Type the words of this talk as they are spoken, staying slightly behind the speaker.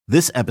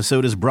This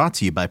episode is brought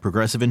to you by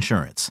Progressive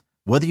Insurance.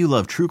 Whether you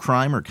love true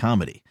crime or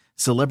comedy,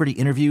 celebrity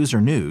interviews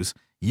or news,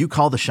 you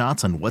call the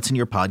shots on what's in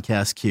your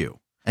podcast queue.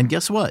 And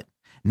guess what?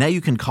 Now you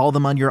can call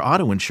them on your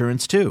auto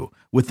insurance too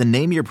with the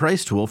Name Your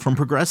Price tool from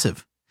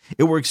Progressive.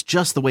 It works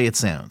just the way it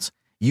sounds.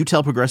 You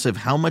tell Progressive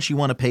how much you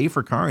want to pay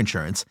for car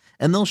insurance,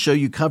 and they'll show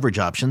you coverage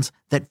options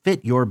that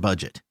fit your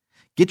budget.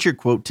 Get your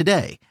quote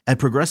today at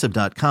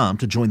Progressive.com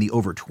to join the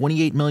over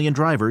 28 million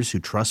drivers who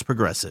trust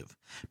Progressive.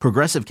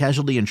 Progressive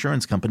Casualty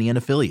Insurance Company and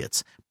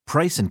Affiliates.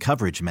 Price and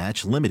coverage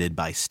match limited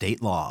by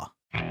state law.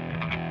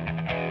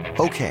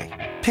 Okay,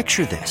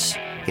 picture this.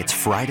 It's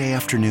Friday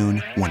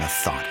afternoon when a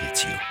thought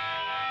hits you.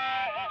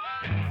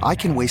 I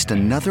can waste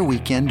another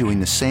weekend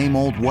doing the same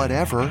old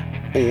whatever,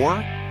 or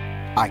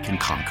I can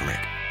conquer it.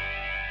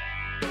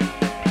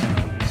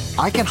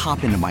 I can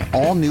hop into my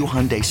all-new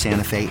Hyundai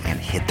Santa Fe and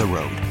hit the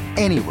road.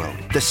 Any road.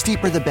 The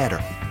steeper, the better.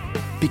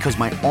 Because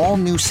my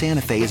all-new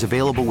Santa Fe is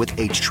available with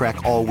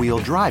H-Track all-wheel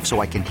drive,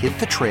 so I can hit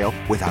the trail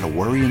without a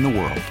worry in the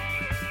world.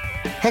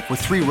 Heck, with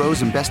 3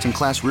 rows and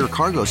best-in-class rear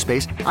cargo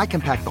space, I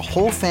can pack the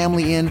whole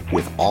family in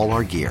with all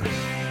our gear.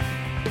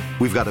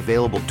 We've got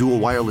available dual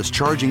wireless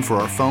charging for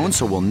our phones,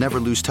 so we'll never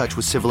lose touch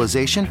with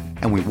civilization,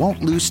 and we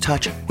won't lose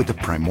touch with the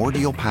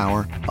primordial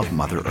power of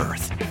Mother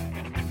Earth.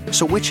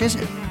 So which is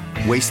it?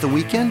 Waste the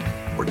weekend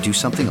or do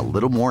something a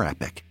little more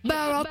epic?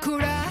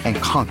 And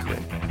conquer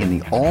it in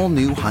the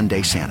all-new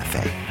Hyundai Santa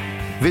Fe.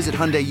 Visit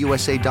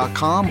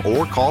HyundaiUSA.com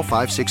or call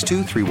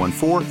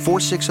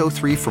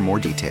 562-314-4603 for more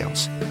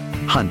details.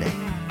 Hyundai,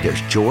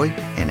 there's joy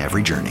in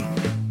every journey.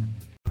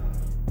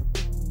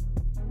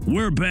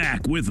 We're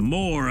back with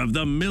more of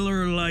the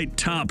Miller Lite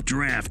Top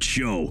Draft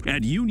Show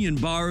at Union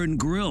Bar and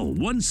Grill,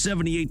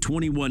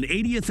 17821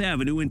 80th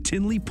Avenue in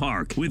Tinley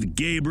Park, with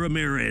Gabe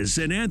Ramirez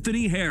and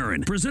Anthony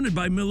Herron. Presented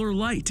by Miller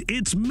Lite.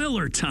 It's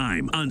Miller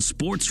time on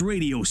Sports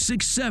Radio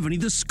 670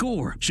 The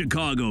Score,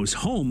 Chicago's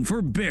home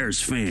for Bears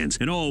fans,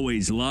 and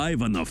always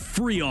live on the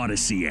free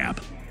Odyssey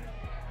app.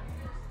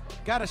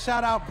 Got to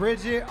shout out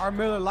Bridget, our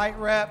Miller Lite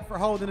rep, for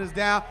holding us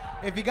down.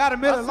 If you got a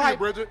Miller Lite,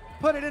 Bridget,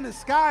 put it in the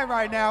sky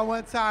right now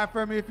one time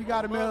for me if you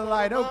got a Miller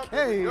Lite.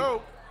 Okay.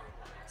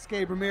 It's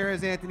Gabe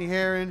Ramirez, Anthony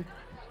Herron.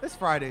 It's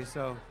Friday,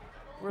 so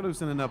we're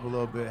loosening up a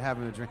little bit,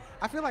 having a drink.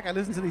 I feel like I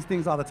listen to these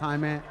things all the time,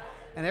 man,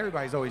 and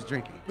everybody's always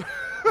drinking.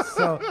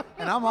 And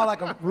I'm all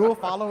like a rule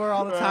follower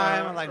all the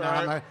time. I'm like, no,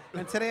 I'm not.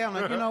 And today I'm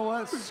like, you know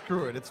what?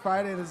 Screw it. It's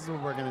Friday. This is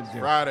what we're going to do.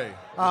 Friday.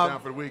 Down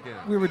for the weekend.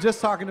 We were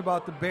just talking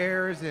about the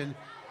Bears and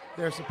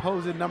their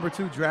supposed number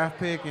 2 draft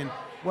pick and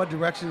what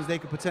directions they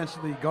could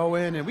potentially go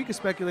in. And we can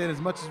speculate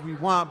as much as we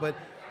want, but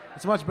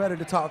it's much better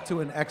to talk to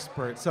an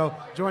expert. So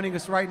joining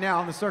us right now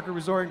on the Circa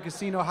Resort and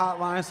Casino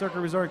Hotline, Circa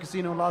Resort and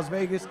Casino in Las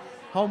Vegas,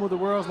 home of the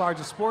world's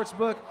largest sports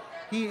book.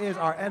 He is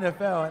our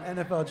NFL and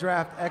NFL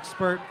draft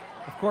expert.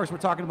 Of course, we're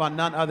talking about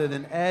none other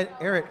than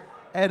Eric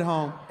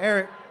Edholm.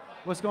 Eric,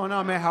 what's going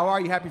on, man? How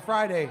are you? Happy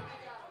Friday.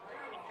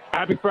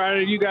 Happy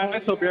Friday to you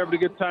guys. Hope you're having a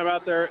good time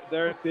out there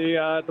at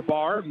the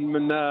bar.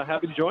 I'm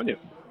happy to join you.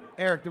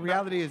 Eric, the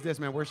reality is this,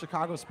 man. We're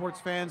Chicago sports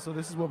fans, so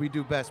this is what we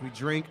do best. We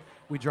drink,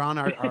 we drown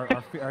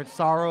our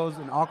sorrows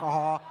in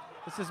alcohol.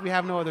 It's just we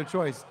have no other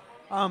choice.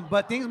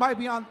 But things might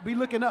be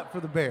looking up for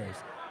the Bears.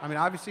 I mean,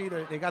 obviously,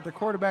 they got their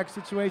quarterback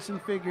situation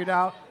figured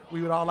out.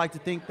 We would all like to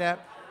think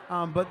that.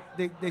 But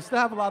they still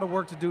have a lot of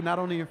work to do, not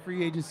only in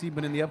free agency,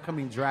 but in the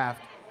upcoming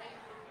draft.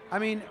 I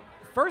mean,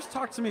 first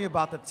talk to me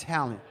about the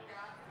talent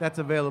that's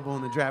available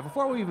in the draft.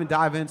 Before we even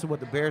dive into what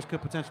the Bears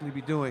could potentially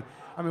be doing,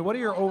 I mean, what are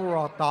your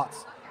overall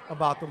thoughts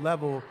about the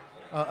level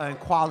and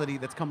quality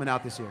that's coming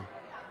out this year?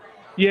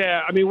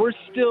 Yeah, I mean, we're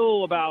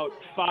still about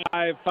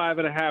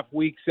 5.5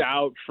 weeks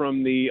out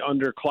from the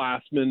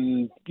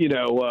underclassmen,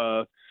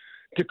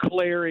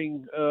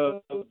 declaring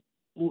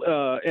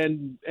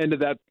end of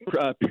that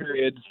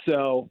period.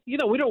 So, we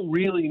don't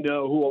really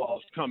know who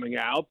else is coming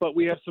out, but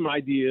we have some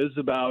ideas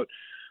about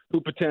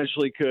who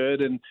potentially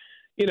could. And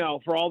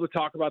for all the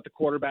talk about the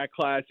quarterback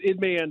class, it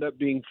may end up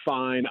being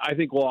fine. I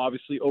think we'll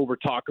obviously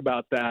over-talk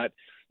about that.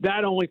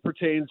 That only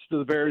pertains to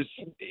the Bears'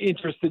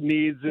 interested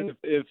needs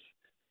if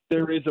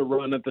there is a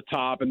run at the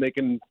top and they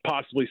can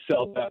possibly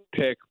sell that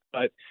pick.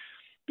 But,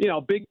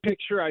 big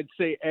picture, I'd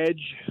say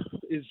edge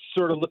is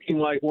sort of looking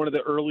like one of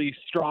the early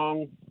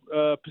strong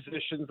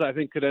positions I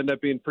think could end up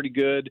being pretty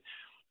good.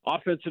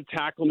 Offensive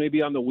tackle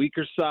maybe on the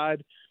weaker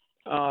side.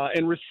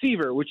 And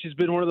receiver, which has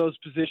been one of those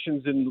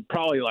positions in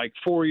probably like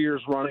 4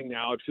 years running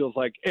now. It feels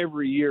like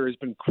every year has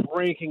been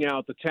cranking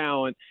out the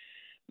talent.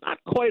 Not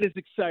quite as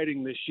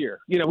exciting this year.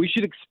 We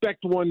should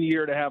expect 1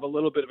 year to have a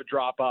little bit of a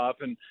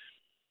drop-off, and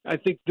I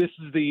think this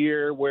is the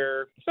year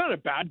where it's not a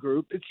bad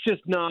group. It's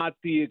just not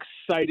the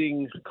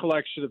exciting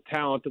collection of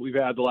talent that we've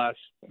had the last,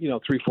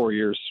 3-4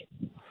 years.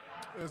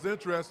 It's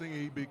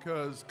interesting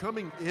because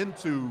coming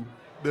into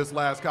this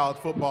last college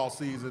football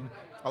season,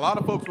 a lot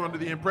of folks were under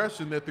the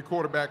impression that the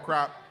quarterback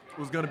crop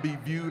was going to be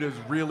viewed as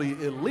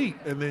really elite.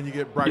 And then you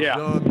get Bryce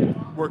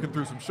Young working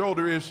through some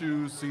shoulder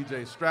issues,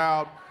 C.J.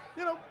 Stroud,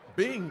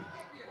 being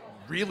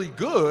really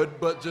good,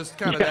 but just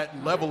kind of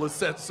that level is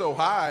set so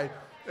high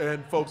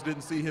and folks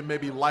didn't see him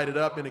maybe light it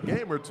up in a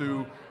game or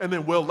two. And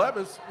then Will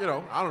Levis, I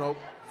don't know,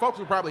 folks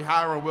were probably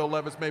higher on Will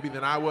Levis maybe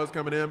than I was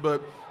coming in,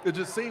 but it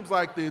just seems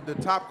like the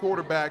top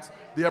quarterbacks,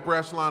 the upper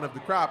echelon of the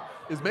crop,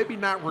 is maybe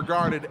not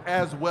regarded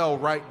as well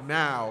right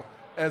now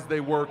as they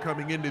were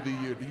coming into the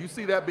year. Do you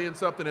see that being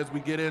something as we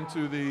get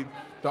into the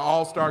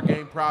All-Star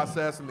game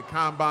process and the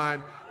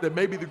combine, that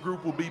maybe the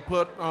group will be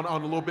put on a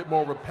little bit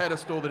more of a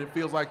pedestal than it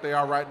feels like they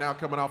are right now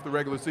coming off the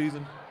regular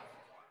season?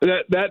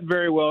 That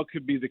very well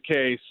could be the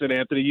case. And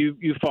Anthony,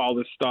 you follow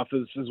this stuff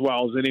as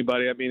well as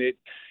anybody. I mean,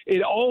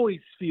 it always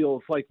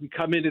feels like we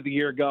come into the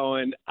year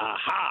going,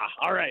 aha,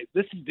 all right,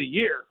 this is the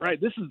year, right?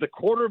 This is the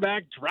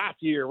quarterback draft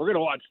year. We're going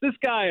to watch this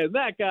guy and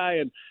that guy.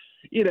 And,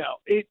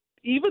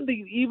 even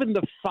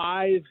the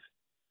 5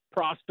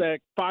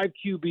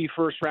 QB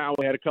first round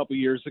we had a couple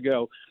years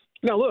ago.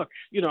 Now, look,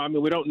 we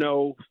don't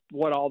know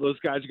what all those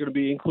guys are going to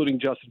be, including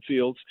Justin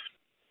Fields.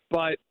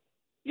 But,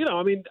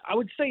 I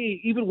would say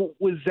even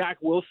with Zach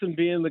Wilson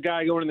being the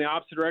guy going in the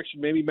opposite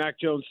direction, maybe Mac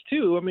Jones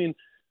too,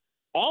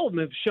 all of them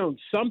have shown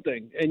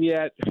something, and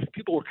yet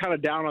people were kind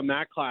of down on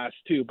that class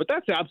too. But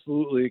that's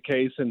absolutely the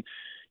case. And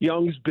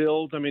Young's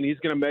build, he's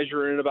going to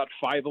measure in about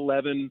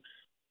 5'11",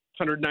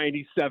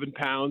 197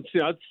 pounds.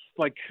 It's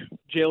like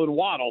Jalen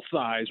Waddle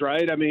size,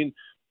 right?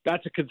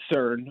 That's a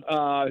concern.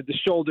 The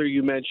shoulder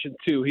you mentioned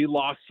too. He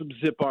lost some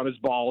zip on his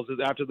balls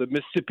after the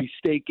Mississippi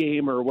State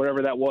game or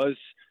whatever that was.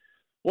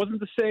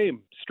 Wasn't the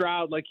same.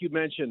 Stroud, like you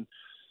mentioned,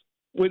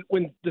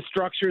 when the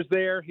structure's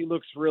there, he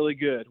looks really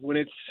good. When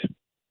it's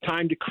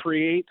time to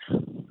create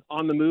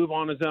on the move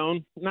on his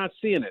own, not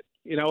seeing it.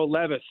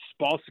 Levis,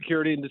 ball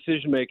security and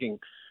decision making.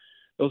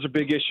 Those are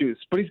big issues.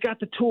 But he's got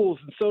the tools,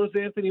 and so does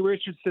Anthony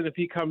Richardson if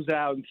he comes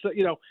out. And so,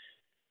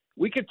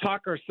 we could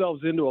talk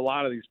ourselves into a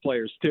lot of these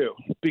players too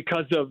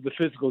because of the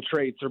physical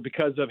traits or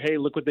because of, hey,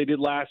 look what they did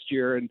last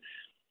year. And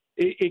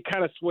it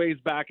kind of sways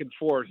back and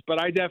forth. But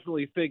I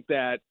definitely think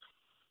that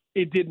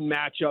it didn't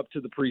match up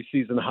to the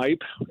preseason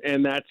hype,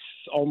 and that's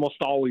almost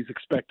always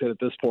expected at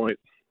this point.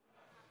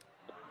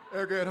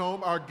 Eric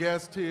Edholm, our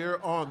guest here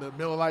on the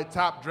Miller Lite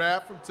Top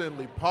Draft from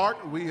Tinley Park.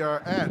 We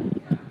are at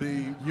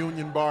the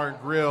Union Bar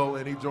and Grill,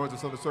 and he joins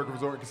us on the Circle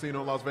Resort and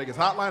Casino in Las Vegas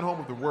hotline, home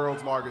of the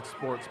world's largest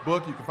sports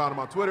book. You can find him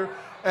on Twitter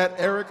at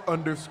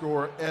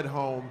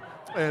Eric_Edholm.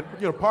 And,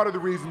 part of the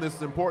reason this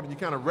is important, you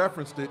kind of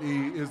referenced it,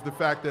 E, is the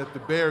fact that the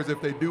Bears,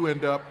 if they do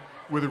end up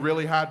with a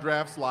really high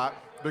draft slot,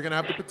 they're going to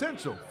have the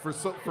potential for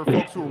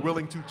folks who are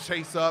willing to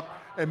chase up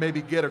and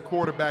maybe get a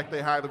quarterback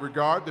they highly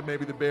regard, that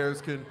maybe the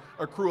Bears can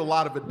accrue a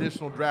lot of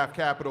additional draft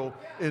capital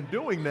in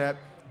doing that.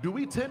 Do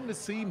we tend to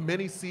see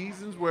many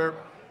seasons where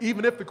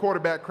even if the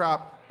quarterback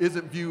crop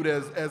isn't viewed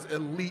as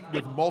elite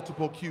with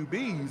multiple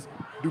QBs,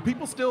 do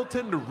people still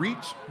tend to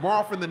reach more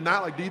often than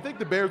not? Like, do you think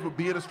the Bears would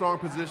be in a strong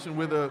position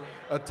with a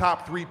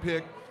top 3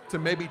 pick to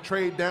maybe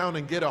trade down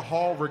and get a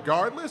haul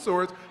regardless,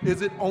 or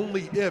is it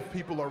only if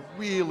people are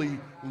really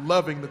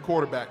loving the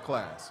quarterback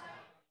class?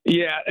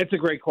 Yeah, it's a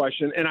great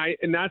question,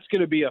 and that's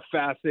going to be a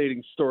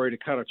fascinating story to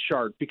kind of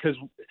chart, because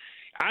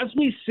as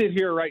we sit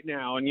here right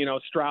now, and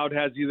Stroud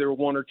has either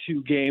 1 or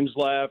 2 games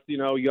left,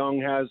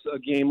 Young has a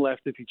game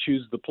left if he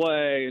chooses to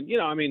play, and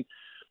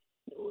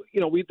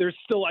there's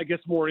still, I guess,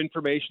 more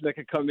information that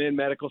could come in,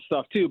 medical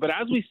stuff too. But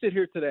as we sit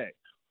here today,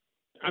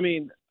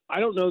 I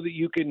don't know that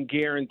you can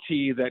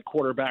guarantee that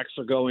quarterbacks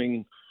are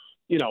going,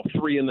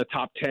 3 in the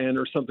top 10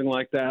 or something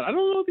like that. I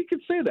don't know if you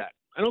could say that.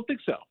 I don't think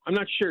so. I'm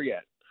not sure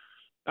yet.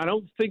 I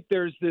don't think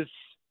there's a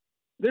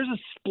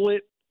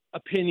split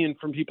opinion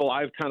from people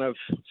I've kind of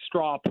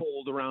straw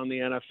polled around the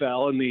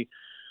NFL and the,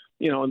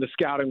 in the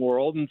scouting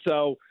world. And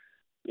so,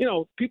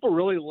 people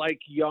really like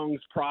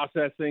Young's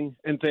processing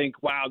and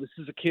think, wow, this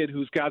is a kid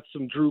who's got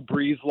some Drew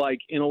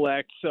Brees-like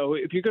intellect. So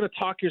if you're going to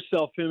talk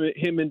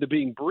him into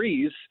being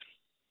Brees,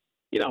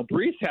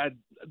 Brees had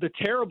the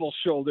terrible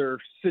shoulder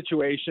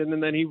situation,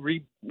 and then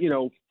he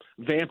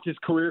vamped his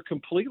career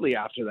completely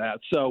after that.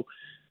 So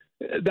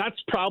that's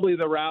probably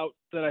the route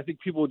that I think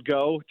people would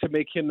go to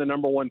make him the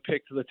number 1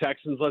 pick to the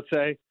Texans, let's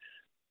say.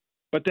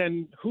 But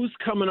then who's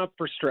coming up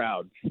for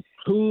Stroud?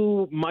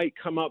 Who might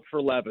come up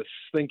for Levis,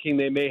 thinking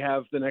they may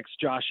have the next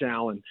Josh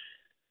Allen?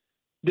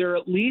 There are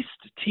at least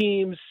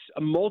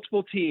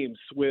multiple teams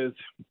with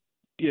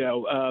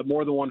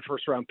more than 1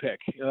 first-round pick.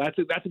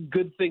 That's a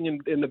good thing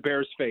in the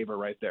Bears' favor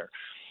right there.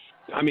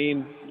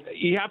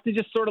 You have to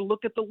just sort of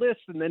look at the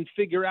list and then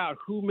figure out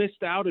who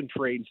missed out in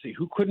free agency,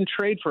 who couldn't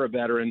trade for a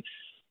veteran.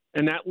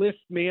 And that list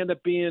may end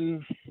up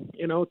being,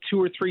 2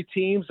 or 3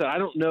 teams. I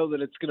don't know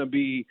that it's going to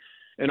be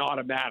an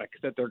automatic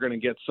that they're going to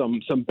get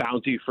some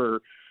bounty for,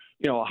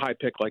 a high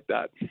pick like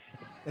that.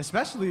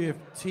 Especially if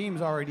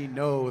teams already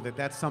know that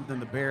that's something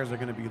the Bears are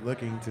going to be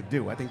looking to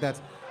do. I think that's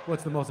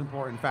what's the most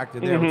important factor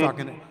there. Mm-hmm. We're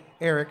talking to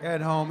Eric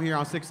Edholm here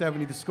on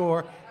 670 The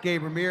Score.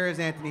 Gabe Ramirez,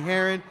 Anthony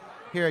Herron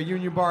here at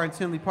Union Bar in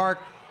Tinley Park.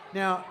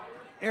 Now,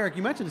 Eric,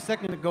 you mentioned a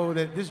second ago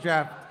that this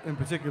draft in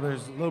particular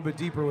is a little bit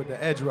deeper with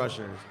the edge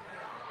rushers.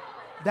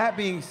 That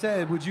being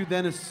said, would you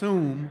then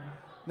assume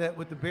that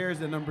with the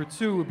Bears at number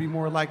 2 would be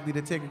more likely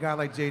to take a guy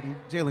like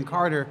Jalen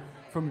Carter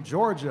from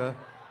Georgia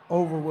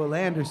over Will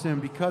Anderson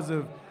because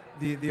of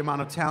the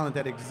amount of talent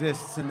that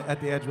exists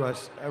at the edge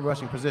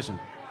rushing position?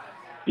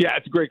 Yeah,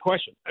 it's a great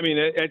question. I mean,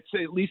 it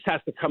at least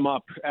has to come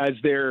up as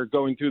they're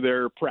going through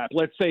their prep.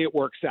 Let's say it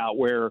works out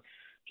where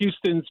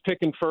Houston's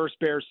picking first,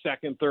 Bears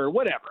second, third,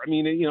 whatever. I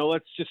mean,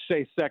 let's just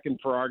say second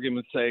for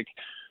argument's sake.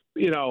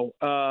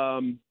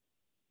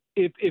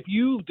 If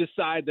you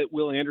decide that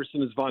Will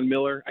Anderson is Von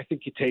Miller, I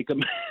think you take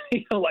him.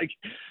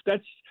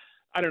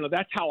 I don't know.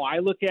 That's how I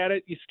look at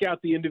it. You scout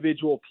the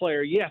individual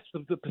player. Yes,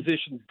 the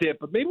positions dip,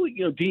 but maybe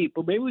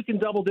we can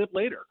double dip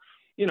later.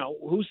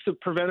 Who's to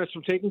prevent us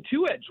from taking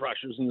 2 edge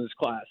rushers in this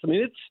class? I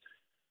mean,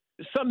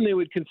 it's something they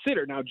would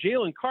consider. Now,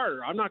 Jalen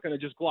Carter, I'm not going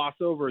to just gloss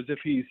over as if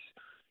he's,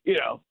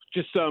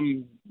 just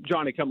some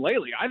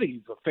Johnny-come-lately. I think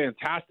he's a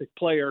fantastic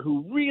player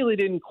who really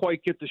didn't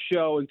quite get the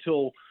show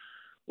until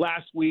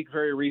last week,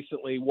 very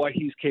recently, what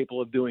he's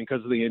capable of doing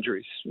because of the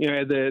injuries.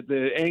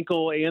 The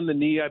ankle and the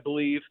knee, I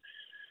believe.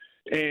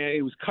 And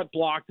he was cut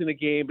blocked in a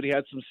game, but he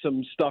had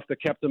some stuff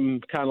that kept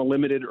him kind of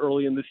limited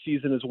early in the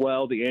season as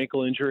well, the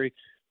ankle injury.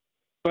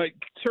 But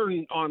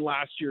turn on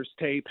last year's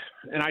tape,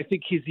 and I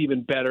think he's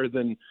even better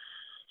than,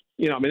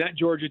 that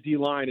Georgia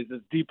D-line is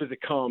as deep as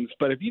it comes.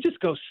 But if you just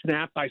go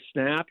snap by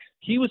snap,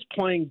 he was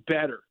playing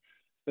better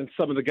than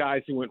some of the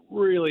guys who went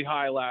really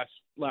high last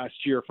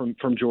year from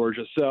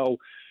Georgia. So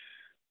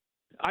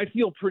I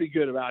feel pretty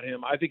good about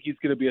him. I think he's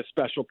going to be a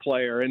special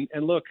player. And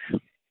look,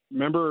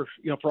 remember,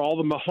 for all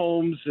the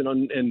Mahomes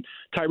and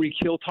Tyreek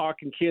Hill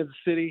talk in Kansas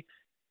City,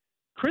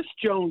 Chris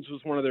Jones was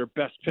one of their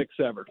best picks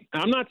ever.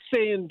 I'm not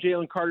saying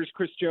Jalen Carter's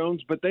Chris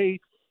Jones, but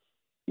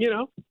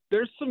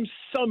there's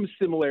some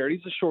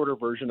similarities, a shorter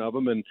version of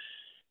him. And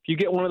if you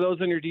get one of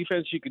those on your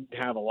defense, you could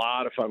have a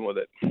lot of fun with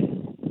it.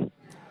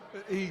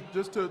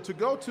 Just to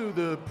go to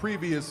the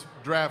previous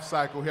draft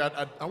cycle here,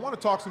 I want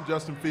to talk some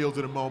Justin Fields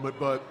in a moment,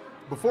 but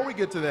before we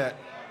get to that,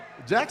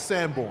 Jack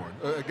Sanborn,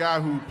 a guy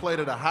who played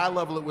at a high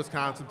level at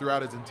Wisconsin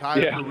throughout his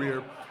entire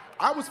career,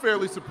 I was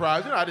fairly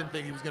surprised. I didn't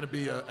think he was going to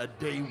be a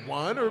day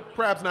 1 or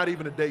perhaps not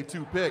even a day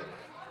 2 pick.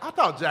 I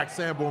thought Jack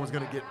Sanborn was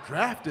going to get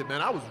drafted,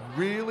 man. I was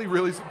really,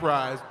 really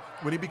surprised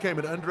when he became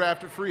an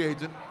undrafted free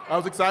agent. I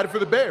was excited for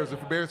the Bears and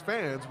for Bears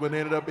fans when they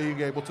ended up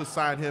being able to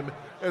sign him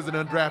as an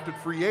undrafted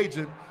free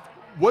agent.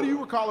 What do you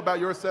recall about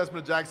your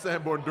assessment of Jack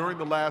Sanborn during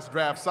the last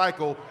draft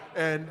cycle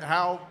and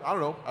how,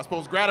 I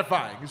suppose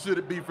gratifying should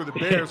it be for the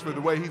Bears for the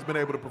way he's been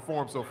able to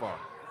perform so far?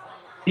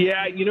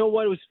 Yeah, you know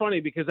what? It was funny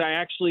because I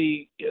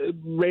actually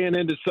ran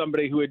into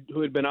somebody who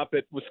had been up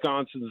at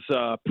Wisconsin's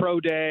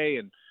pro day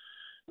and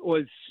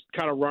was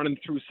kind of running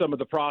through some of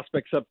the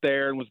prospects up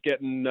there and was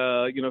getting,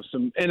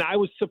 some. And I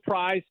was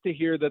surprised to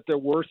hear that there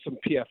were some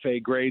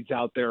PFA grades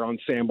out there on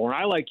Sanborn.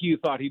 I, like you,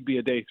 thought he'd be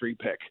a day 3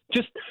 pick.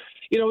 Just,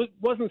 it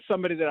wasn't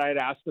somebody that I had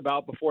asked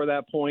about before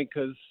that point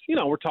because,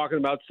 we're talking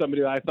about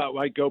somebody that I thought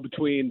might go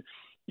between,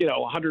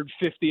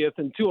 150th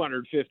and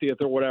 250th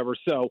or whatever.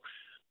 So,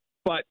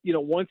 but,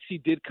 once he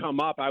did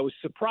come up, I was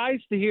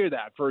surprised to hear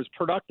that for as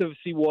productive as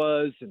he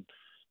was. And,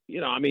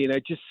 I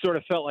just sort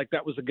of felt like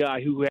that was a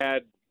guy who had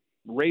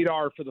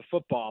radar for the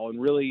football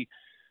and really,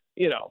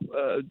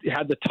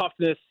 had the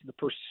toughness, the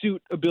pursuit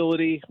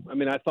ability.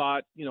 I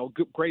thought,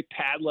 great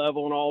pad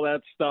level and all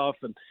that stuff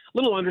and a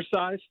little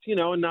undersized,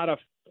 and not a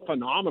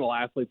phenomenal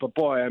athlete. But,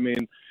 boy,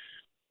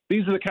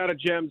 these are the kind of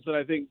gems that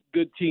I think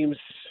good teams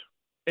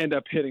end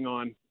up hitting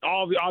on.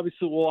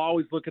 Obviously, we'll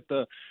always look at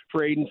the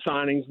free agent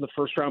signings and the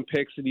first-round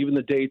picks and even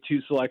the day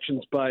 2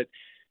 selections. But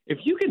if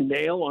you can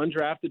nail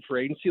undrafted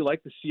free agency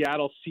like the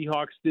Seattle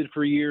Seahawks did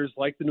for years,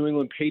 like the New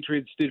England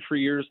Patriots did for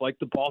years, like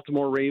the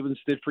Baltimore Ravens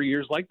did for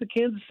years, like the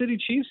Kansas City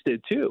Chiefs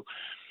did too.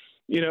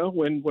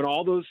 When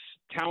all those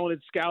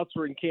talented scouts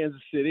were in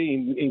Kansas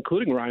City,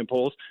 including Ryan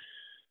Poles,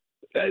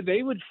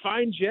 they would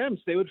find gems.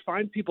 They would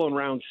find people in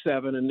round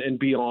 7 and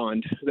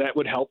beyond that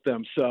would help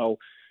them. So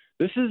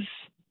this is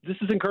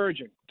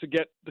encouraging to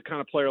get the kind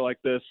of player like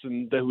this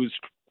and who's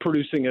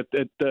producing at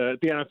the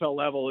NFL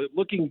level,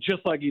 looking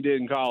just like he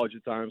did in college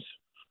at times.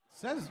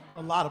 Says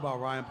a lot about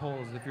Ryan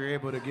Poles if you're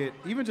able to get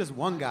even just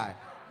one guy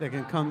that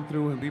can come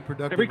through and be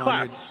productive. Every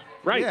class,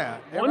 right? Yeah,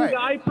 one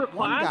guy per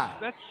class.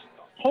 That's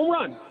home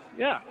run.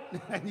 Yeah.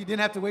 And you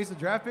didn't have to waste a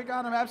draft pick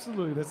on him?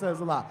 Absolutely. That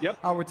says a lot. Yep.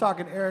 We're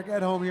talking Eric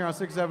Edholm here on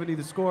 670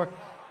 The Score.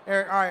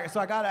 Eric, all right, so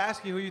I got to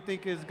ask you who you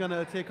think is going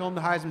to take home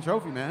the Heisman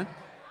Trophy, man.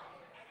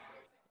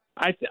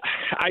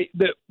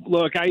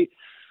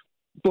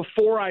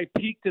 Before I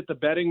peaked at the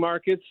betting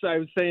markets, I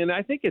was saying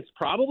I think it's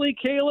probably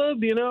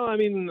Caleb.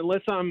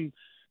 Unless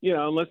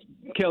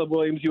Caleb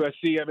Williams,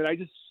 USC. I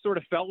just sort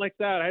of felt like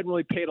that. I hadn't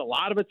really paid a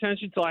lot of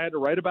attention until I had to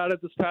write about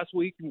it this past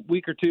week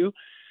or two,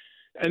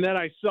 and then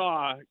I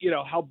saw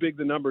how big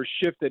the numbers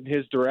shifted in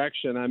his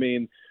direction.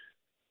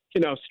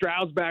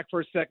 Stroud's back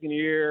for a second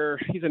year.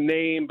 He's a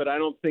name, but I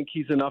don't think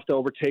he's enough to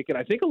overtake it.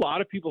 I think a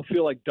lot of people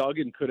feel like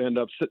Duggan could end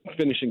up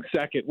finishing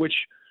second, which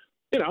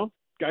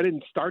guy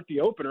didn't start the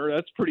opener.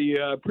 That's pretty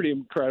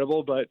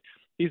incredible, but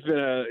he's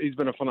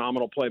been a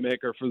phenomenal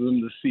playmaker for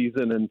them this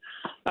season. And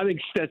I think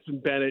Stetson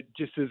Bennett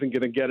just isn't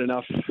going to get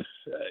enough,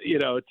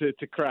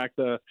 to crack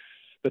the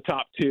the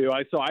top two.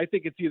 So I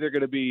think it's either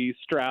going to be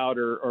Stroud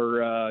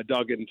or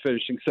Duggan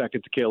finishing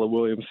second to Caleb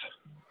Williams.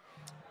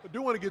 I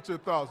do want to get your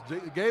thoughts.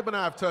 Gabe and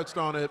I have touched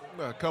on it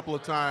a couple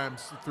of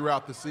times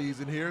throughout the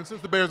season here. And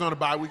since the Bears are on a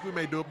bye week, we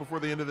may do it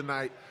before the end of the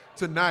night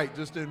tonight,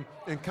 just in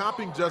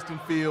comping Justin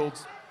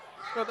Fields.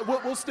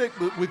 We'll stick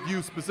with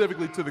you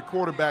specifically to the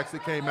quarterbacks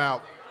that came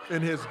out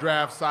in his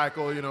draft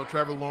cycle. You know,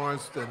 Trevor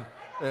Lawrence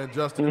and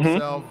Justin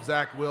himself,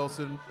 Zach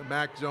Wilson,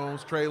 Mac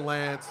Jones, Trey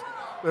Lance.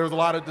 There was a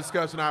lot of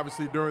discussion,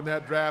 obviously, during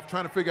that draft,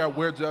 trying to figure out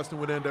where Justin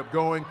would end up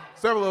going.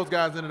 Several of those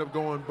guys ended up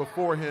going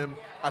before him.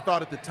 I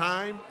thought at the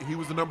time he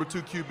was the number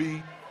 2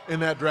 QB in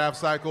that draft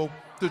cycle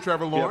to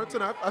Trevor Lawrence,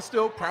 and I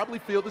still probably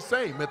feel the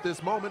same at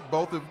this moment.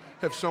 Both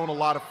have shown a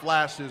lot of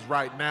flashes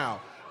right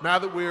now. Now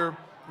that we're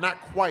not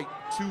quite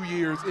 2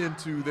 years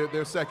into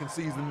their second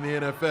season in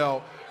the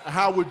NFL,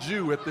 how would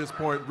you at this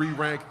point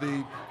re-rank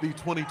the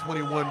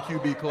 2021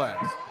 QB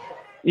class?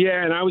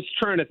 Yeah, and I was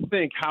trying to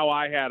think how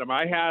I had him.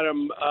 I had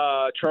him,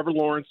 Trevor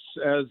Lawrence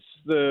as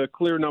the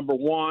clear number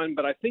 1,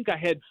 but I think I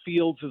had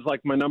Fields as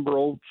like my number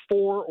 4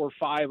 or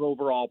 5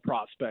 overall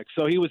prospect.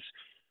 So he was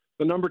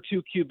the number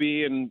 2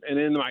 QB and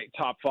in my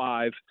top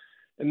 5.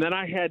 And then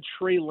I had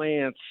Trey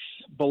Lance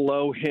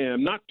below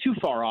him, not too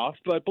far off,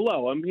 but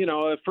below him. You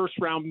know, a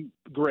first-round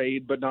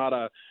grade, but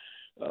not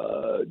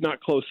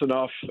close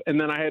enough. And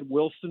then I had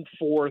Wilson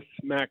 4th,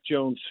 Mac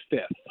Jones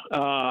 5th.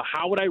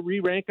 How would I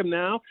re-rank them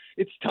now?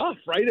 It's tough,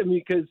 right? I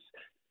mean, because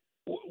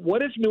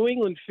what if New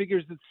England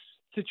figures its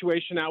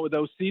situation out with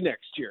OC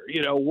next year?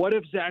 You know, what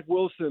if Zach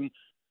Wilson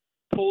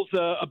pulls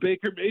a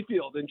Baker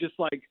Mayfield and just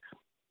like,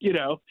 you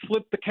know,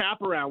 flip the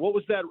cap around? What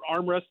was that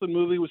arm wrestling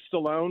movie with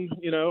Stallone?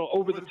 You know,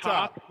 over the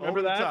top.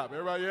 Remember that? Top.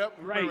 Everybody, yep.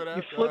 Right. That.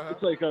 You flip.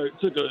 It's like a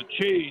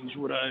change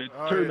when I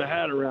turn the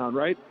hat around,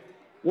 right?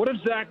 What if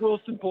Zach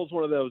Wilson pulls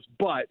one of those?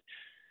 But,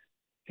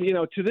 you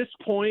know, to this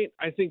point,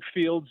 I think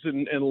Fields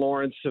and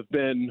Lawrence have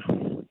been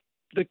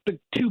the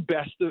two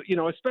best, you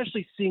know,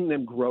 especially seeing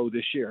them grow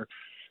this year.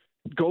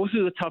 Go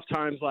through the tough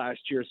times last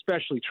year,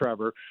 especially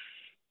Trevor.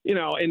 You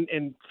know,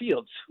 and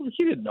Fields,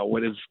 he didn't know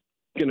what he was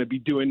going to be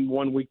doing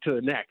 1 week to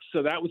the next.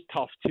 So that was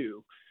tough,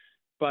 too.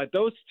 But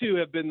those two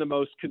have been the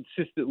most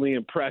consistently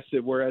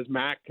impressive, whereas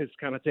Mac has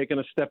kind of taken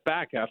a step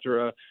back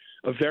after a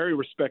very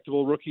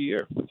respectable rookie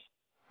year.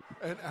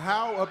 And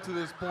how, up to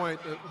this point,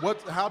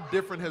 how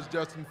different has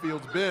Justin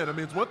Fields been? I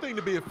mean, it's one thing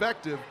to be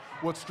effective.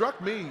 What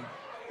struck me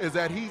is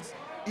that he's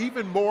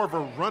even more of a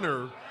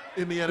runner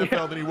in the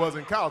NFL than he was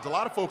in college. A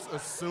lot of folks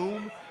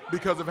assume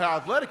because of how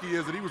athletic he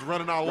is that he was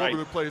running all over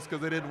the place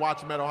because they didn't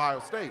watch him at Ohio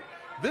State.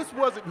 This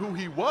wasn't who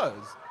he was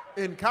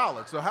in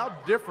college. So how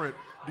different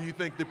do you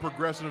think the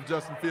progression of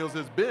Justin Fields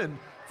has been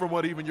from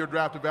what even your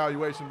draft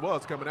evaluation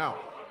was coming out?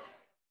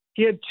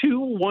 He had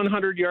 2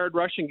 100-yard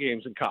rushing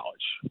games in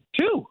college.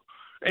 2.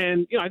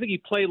 And, you know, I think he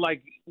played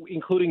like,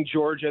 including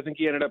Georgia, I think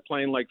he ended up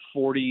playing like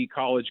 40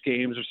 college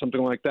games or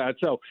something like that.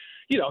 So,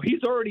 you know,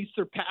 he's already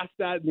surpassed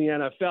that in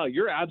the NFL.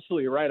 You're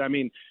absolutely right. I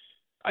mean,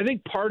 I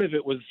think part of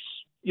it was,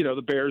 you know,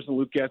 the Bears and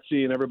Luke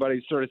Getsy and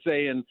everybody sort of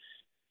saying,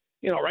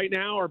 you know, right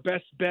now our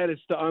best bet is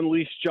to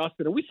unleash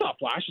Justin. And we saw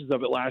flashes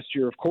of it last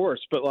year, of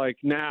course. But, like,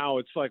 now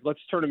it's like, let's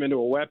turn him into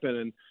a weapon.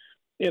 And,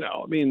 you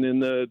know, I mean, in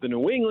the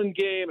New England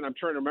game, and I'm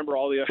trying to remember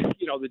all the,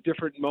 you know, the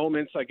different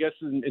moments, I guess,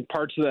 in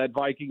parts of that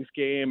Vikings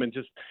game, and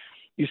just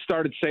you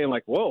started saying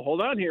like, whoa,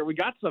 hold on here, we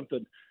got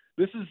something.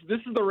 This is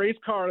the race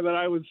car that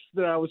I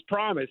was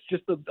promised,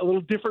 just a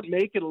little different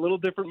make and a little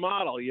different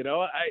model, you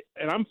know.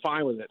 I'm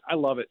fine with it. I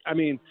love it. I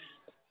mean,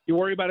 you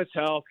worry about his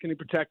health, can he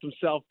protect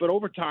himself? But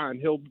over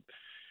time,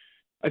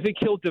 I think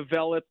he'll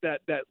develop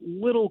that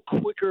little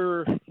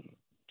quicker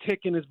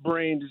tick in his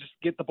brain to just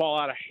get the ball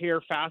out of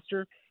hair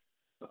faster.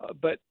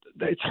 But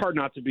it's hard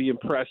not to be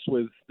impressed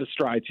with the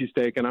strides he's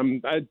taken.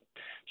 It's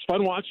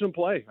fun watching him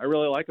play. I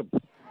really like him.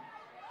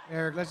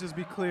 Eric, let's just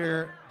be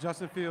clear.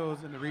 Justin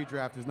Fields in the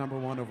redraft is number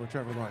 1 over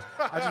Trevor Lawrence.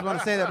 I just want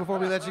to say that before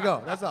we let you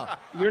go. That's all.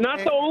 You're not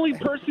the only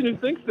person who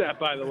thinks that,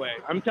 by the way.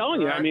 I'm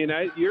telling you. Right. I mean,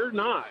 you're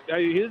not.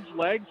 His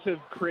legs have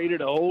created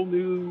a whole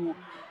new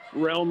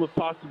realm of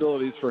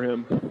possibilities for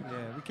him.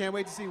 Yeah, we can't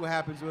wait to see what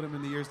happens with him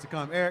in the years to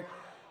come. Eric,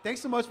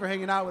 thanks so much for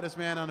hanging out with us,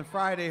 man, on a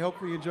Friday.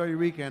 Hopefully you enjoy your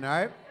weekend, all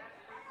right?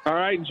 All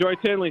right, enjoy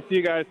Tinley. See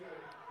you guys.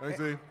 Thanks,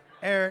 E.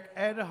 Eric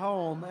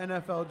Edholm,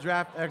 NFL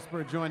draft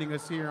expert, joining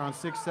us here on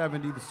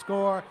 670 The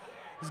Score.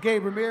 It's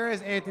Gabe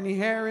Ramirez, Anthony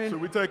Herron. Should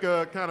we take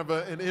a kind of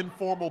an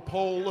informal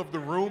poll of the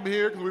room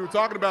here? Because we were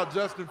talking about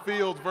Justin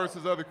Fields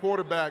versus other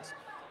quarterbacks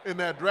in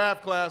that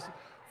draft class.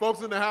 Folks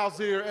in the house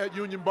here at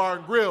Union Bar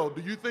and Grill,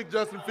 do you think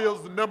Justin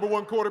Fields is the number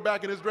 1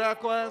 quarterback in his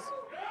draft class?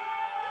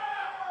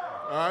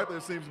 All right,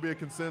 there seems to be a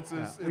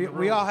consensus. Yeah.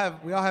 We all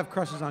have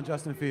crushes on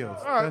Justin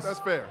Fields. All right, that's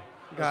fair.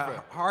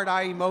 Got hard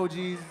eye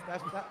emojis.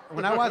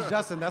 When I watch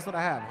Justin, that's what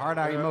I have, hard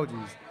eye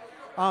emojis.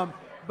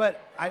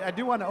 But I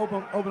do want to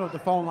open up the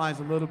phone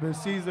lines a little bit.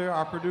 Caesar,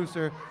 our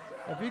producer,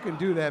 if you can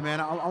do that, man.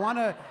 I want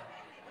to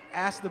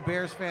ask the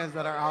Bears fans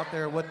that are out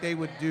there what they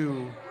would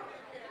do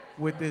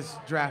with this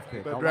draft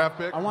pick. The draft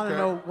pick? I want to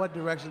Okay. know what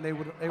direction they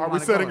would. Are we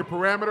setting a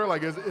parameter?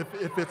 Like,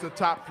 if it's a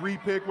top 3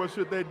 pick, what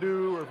should they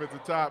do? Or if it's a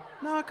top?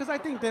 No, because I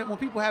think that when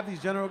people have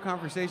these general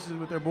conversations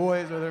with their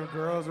boys or their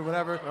girls or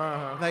whatever,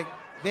 like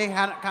they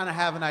kind of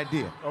have an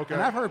idea. Okay.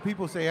 And I've heard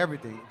people say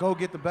everything. Go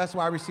get the best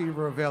wide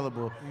receiver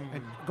available,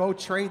 and go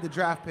trade the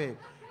draft pick.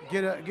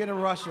 Get a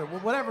rusher,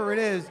 whatever it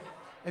is.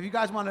 If you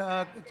guys want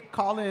to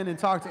call in and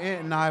talk to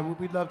Ant and I,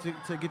 we'd love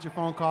to get your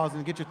phone calls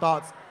and get your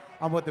thoughts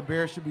on what the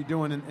Bears should be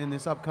doing in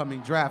this upcoming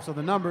draft. So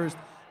the number is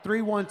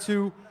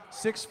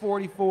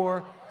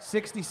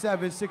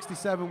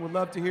 312-644-6767. We'd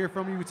love to hear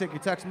from you. We take your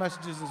text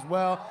messages as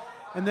well.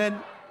 And then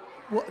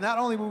not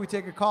only will we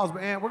take your calls,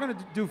 but Ant, we're going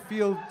to do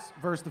Fields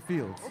versus the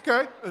Fields.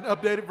 Okay, an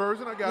updated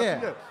version. I got you.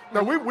 Yeah.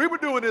 Now, we were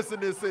doing this in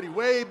this city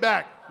way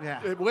back.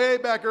 Yeah. Way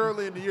back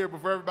early in the year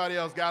before everybody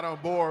else got on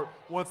board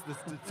once the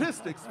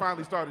statistics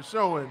finally started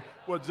showing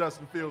what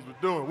Justin Fields was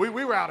doing. We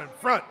were out in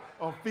front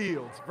on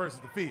Fields versus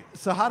the Fields.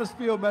 So how does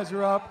Field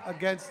measure up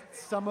against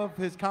some of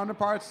his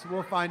counterparts?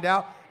 We'll find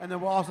out. And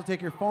then we'll also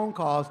take your phone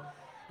calls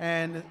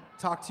and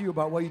talk to you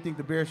about what you think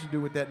the Bears should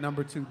do with that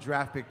number 2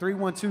 draft pick.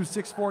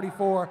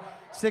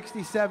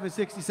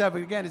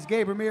 312-644-6767. Again, it's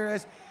Gabe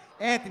Ramirez,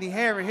 Anthony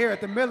Herron here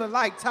at the Miller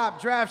Lite Top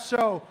Draft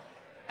Show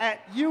at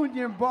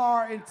Union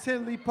Bar in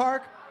Tinley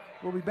Park.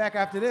 We'll be back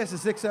after this at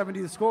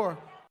 670 The Score.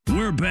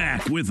 We're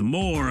back with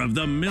more of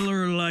the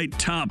Miller Lite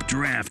Top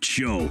Draft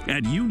Show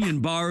at Union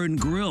Bar and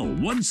Grill,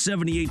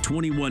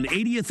 17821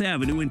 80th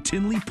Avenue in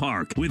Tinley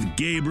Park, with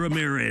Gabe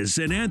Ramirez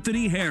and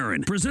Anthony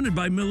Herron. Presented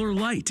by Miller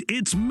Lite.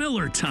 It's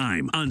Miller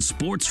time on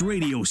Sports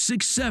Radio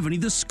 670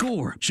 The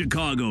Score,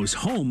 Chicago's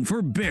home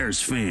for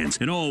Bears fans,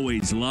 and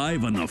always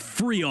live on the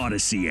free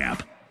Odyssey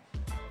app.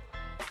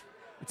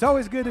 It's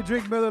always good to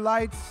drink Miller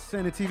Lites,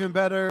 and it's even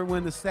better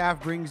when the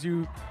staff brings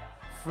you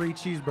free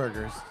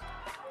cheeseburgers.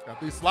 Got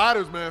these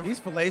sliders, man. These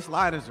filet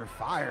sliders are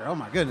fire. Oh,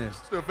 my goodness.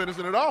 Still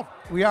finishing it off.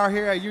 We are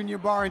here at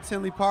Union Bar in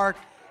Tinley Park.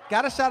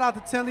 Got to shout out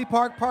the Tinley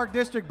Park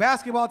District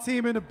basketball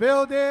team in the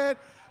building.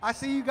 I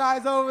see you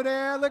guys over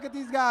there. Look at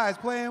these guys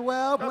playing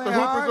well, Got playing the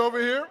hard. Hoopers over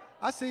here.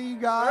 I see you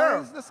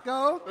guys. Yeah. Let's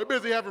go. They're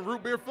busy having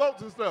root beer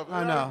floats and stuff.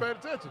 I They're know. not paying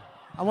attention.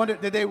 I wonder,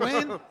 did they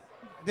win?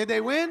 Did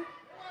they win?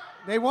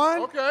 They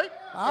won? Okay.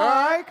 All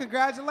right.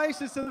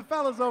 Congratulations to the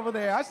fellas over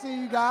there. I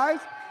see you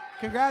guys.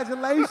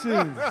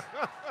 Congratulations.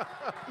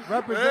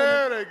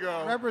 There they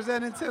go.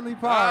 Representing Tinley Ah,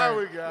 Park.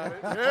 we got it.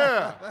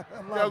 Yeah.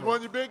 You guys it.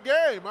 won your big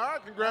game. All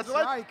right.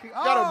 Congratulations. right.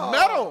 Got Oh. a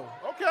medal.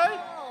 Okay.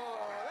 Oh,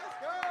 let's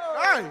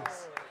go.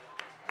 Nice.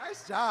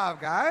 Nice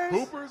job, guys.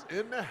 Hoopers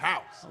in the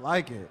house. I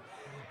like it.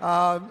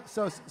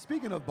 So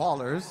speaking of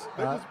ballers,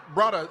 They just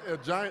brought a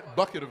giant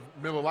bucket of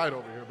Miller Lite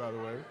over here, by the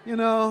way. you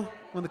know,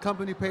 when the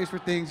company pays for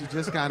things, you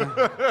just kind of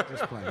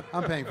just play.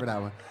 I'm paying for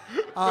that one.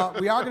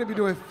 We are going to be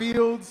doing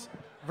Fields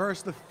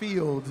versus the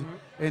Field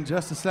in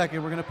just a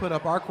second. We're going to put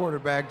up our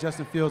quarterback,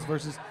 Justin Fields,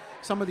 versus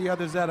some of the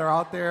others that are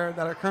out there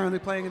that are currently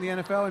playing in the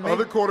NFL. And maybe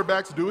Other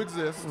quarterbacks do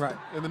exist Right.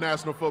 in the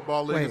National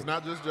Football League. Wait. It's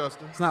not just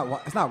Justin. it's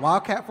not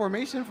Wildcat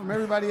formation from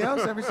everybody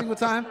else every single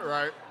time.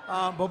 Right.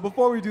 But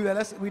before we do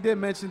that, we did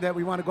mention that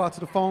we want to go out to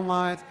the phone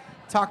lines,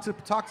 talk to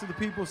the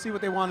people, see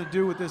what they want to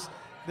do with this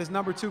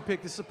number 2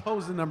 pick, this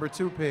supposed number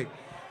 2 pick.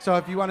 So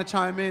if you want to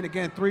chime in,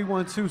 again,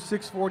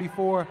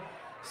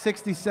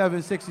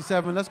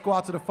 312-644-6767. Let's go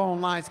out to the phone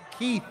lines.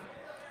 Keith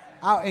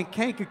out in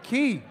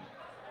Kankakee.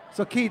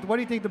 So Keith, what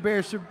do you think the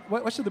Bears should?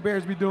 What should the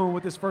Bears be doing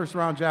with this first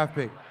round draft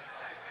pick?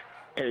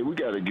 Hey, we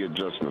got to get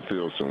Justin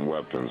Fields some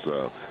weapons.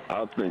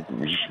 I think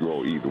we should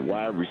go either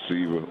wide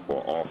receiver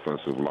or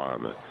offensive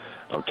lineman.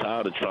 I'm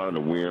tired of trying to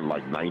win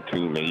like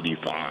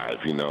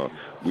 1985. You know,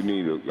 we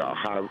need a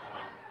high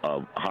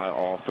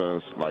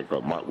offense like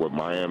what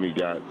Miami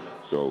got.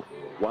 So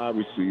wide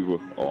receiver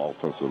or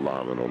offensive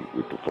lineman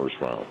with the first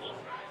rounds.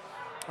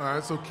 All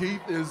right, so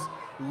Keith is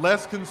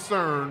less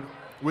concerned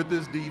with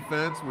this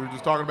defense. We were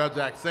just talking about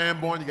Jack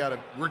Sanborn. You got a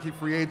rookie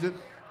free agent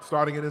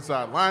starting an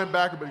inside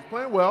linebacker, but he's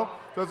playing well,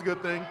 so that's a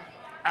good thing.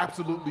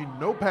 Absolutely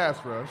no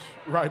pass rush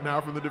right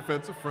now from the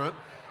defensive front.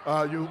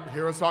 You'll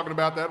hear us talking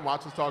about that and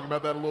watch us talking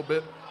about that a little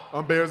bit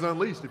on Bears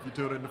Unleashed if you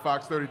tune in to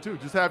Fox 32.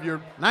 Just have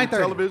your 9:30.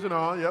 television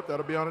on. Yep,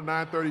 that'll be on at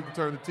 9:30. You can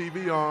turn the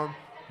TV on,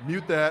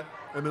 mute that,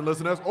 and then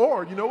listen to us.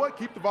 Or, you know what?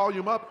 Keep the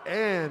volume up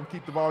and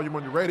keep the volume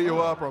on your radio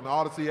up or on the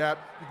Odyssey app.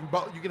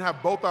 You can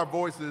have both our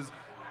voices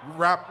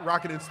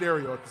rocking in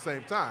stereo at the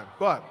same time.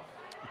 But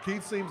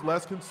Keith seems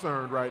less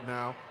concerned right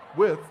now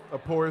with a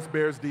porous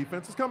Bears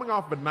defense. He's coming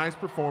off of a nice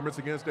performance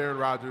against Aaron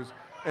Rodgers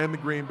and the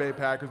Green Bay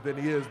Packers than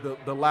he is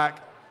the lack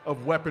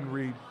of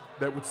weaponry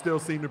that would still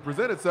seem to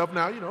present itself.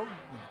 Now, you know,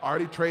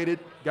 already traded,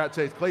 got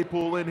Chase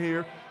Claypool in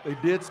here. They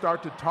did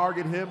start to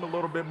target him a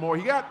little bit more.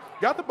 He got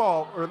the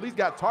ball, or at least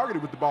got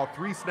targeted with the ball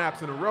 3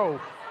 snaps in a row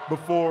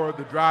before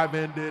the drive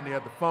ended, and he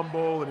had the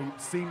fumble, and he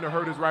seemed to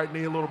hurt his right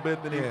knee a little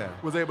bit. Then he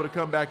was able to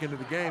come back into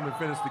the game and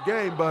finish the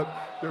game. But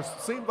there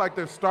seems like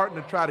they're starting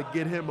to try to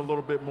get him a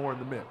little bit more in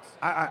the mix.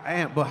 I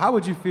am. But how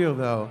would you feel,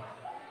 though,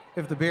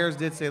 if the Bears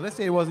did say, let's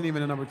say it wasn't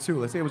even a number 2,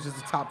 let's say it was just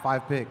a top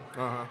 5 pick,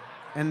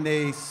 and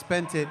they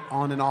spent it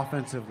on an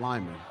offensive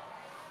lineman?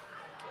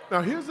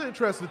 Now, here's the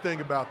interesting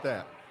thing about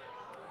that.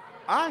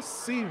 I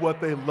see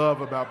what they love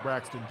about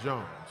Braxton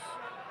Jones.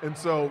 And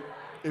so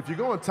if you're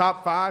going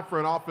top 5 for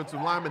an offensive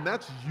lineman,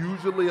 that's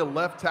usually a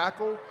left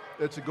tackle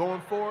that you're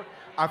going for.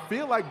 I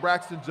feel like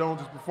Braxton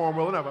Jones has performed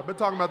well enough. I've been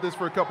talking about this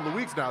for a couple of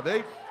weeks now.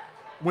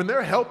 When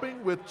they're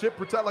helping with chip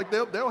protect, like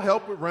they'll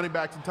help with running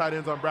backs and tight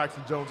ends on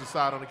Braxton Jones'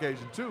 side on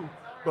occasion too.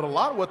 But a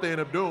lot of what they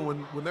end up doing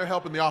when they're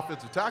helping the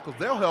offensive tackles,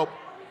 they'll help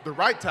the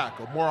right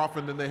tackle more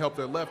often than they help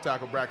their left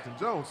tackle, Braxton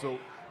Jones. So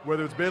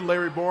whether it's been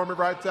Larry Borum at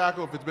right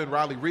tackle, if it's been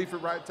Riley Reif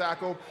at right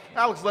tackle,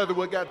 Alex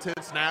Leatherwood got 10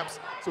 snaps,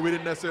 so we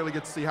didn't necessarily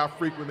get to see how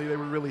frequently they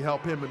would really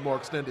help him in more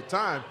extended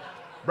time.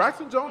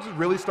 Braxton Jones is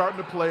really starting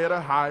to play at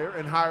a higher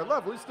and higher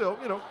level. He's still,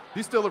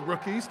 he's still a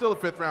rookie, he's still a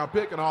 5th-round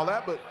pick and all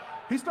that, but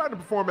he's starting to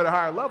perform at a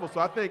higher level. So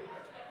I think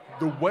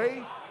the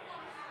way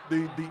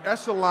the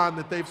echelon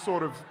that they've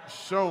sort of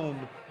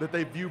shown that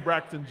they view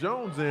Braxton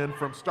Jones in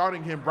from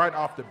starting him right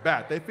off the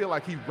bat, they feel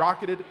like he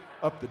rocketed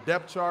up the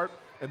depth chart,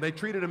 and they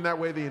treated him that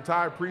way the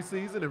entire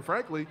preseason. And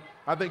frankly,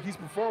 I think he's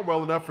performed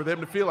well enough for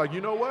them to feel like,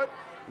 you know what,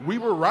 we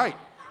were right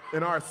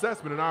in our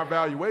assessment and our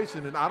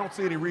evaluation, and I don't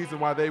see any reason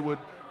why they would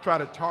try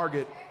to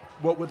target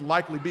what would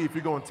likely be, if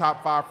you're going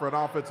top 5 for an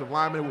offensive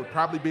lineman, it would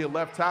probably be a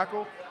left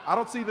tackle. I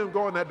don't see them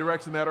going that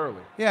direction that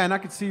early. Yeah, and I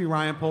could see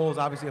Ryan Poles,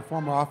 obviously a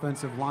former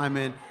offensive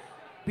lineman,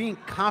 being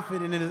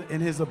confident in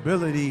his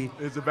ability.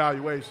 His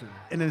evaluation.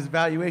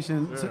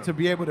 To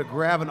be able to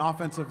grab an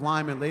offensive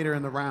lineman later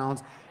in the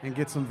rounds and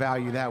get some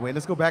value that way.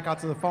 Let's go back out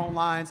to the phone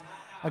lines.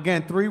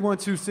 Again,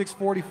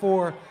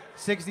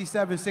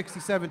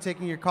 312-644-6767,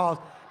 taking your calls.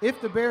 If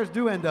the Bears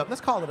do end up,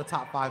 let's call it a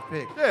top 5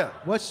 pick. Yeah.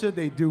 What should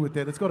they do with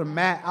it? Let's go to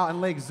Matt out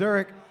in Lake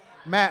Zurich.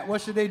 Matt, what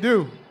should they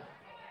do?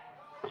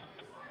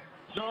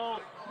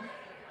 So,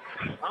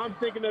 I'm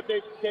thinking that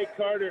they should take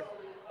Carter.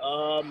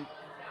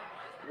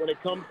 When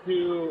it comes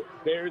to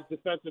Bears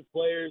defensive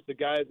players, the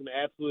guy's an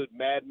absolute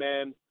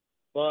madman.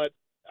 But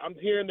I'm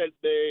hearing that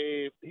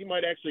he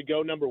might actually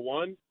go number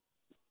 1.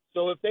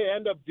 So if they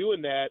end up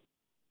doing that,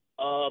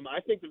 I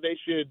think that they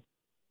should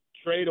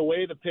trade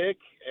away the pick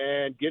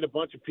and get a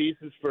bunch of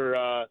pieces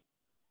for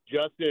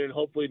Justin and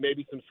hopefully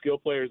maybe some skill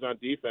players on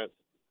defense.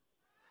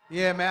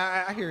 Yeah,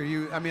 man, I hear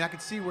you. I mean, I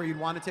could see where you'd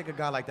want to take a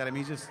guy like that. I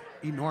mean, he's just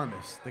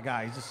enormous, the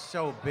guy. He's just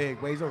so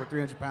big, weighs over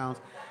 300 pounds.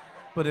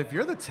 But if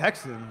you're the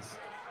Texans,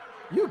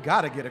 you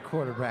got to get a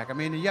quarterback. I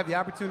mean, you have the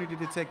opportunity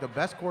to take the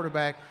best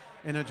quarterback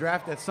in a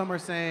draft that some are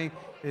saying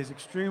is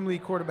extremely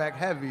quarterback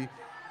heavy.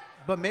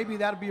 But maybe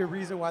that'll be a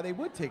reason why they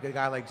would take a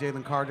guy like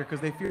Jalen Carter, because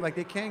they feel like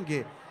they can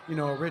get,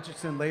 a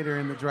Richardson later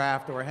in the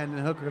draft or a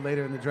Hendon Hooker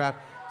later in the draft,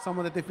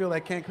 someone that they feel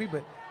like can't compete.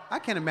 But I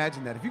can't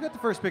imagine that. If you got the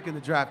first pick in the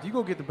draft, you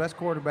go get the best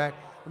quarterback,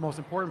 the most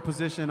important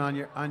position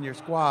on your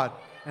squad.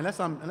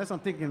 Unless I'm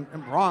thinking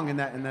I'm wrong in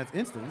that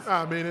instance.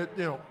 I mean,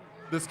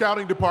 the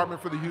scouting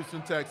department for the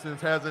Houston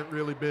Texans hasn't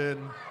really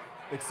been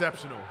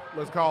exceptional,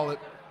 let's call it,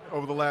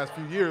 over the last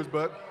few years,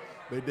 but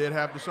they did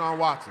have Deshaun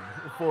Watson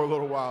for a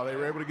little while. They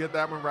were able to get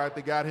that one right.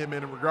 They got him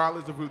in, and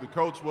regardless of who the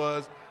coach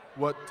was,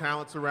 what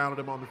talent surrounded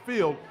him on the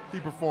field, he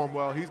performed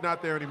well. He's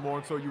not there anymore,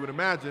 and so you would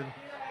imagine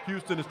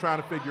Houston is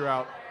trying to figure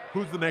out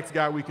who's the next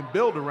guy we can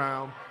build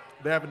around.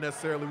 They haven't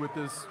necessarily, with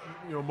this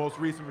most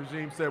recent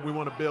regime, said we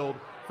want to build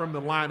from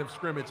the line of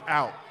scrimmage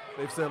out.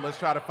 They've said let's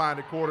try to find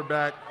a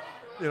quarterback.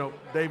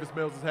 Davis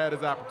Mills has had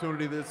his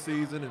opportunity this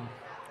season, and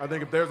I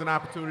think if there's an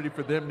opportunity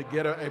for them to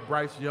get a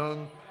Bryce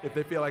Young, if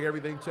they feel like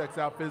everything checks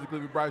out physically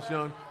with Bryce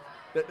Young,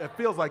 that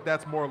feels like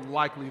that's more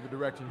likely the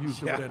direction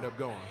Houston would end up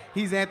going.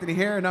 He's Anthony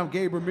Herron. I'm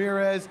Gabe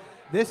Ramirez.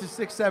 This is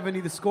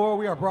 670 The Score.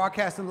 We are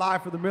broadcasting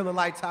live for the Miller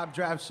Lite Top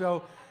Draft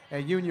Show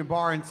at Union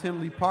Bar in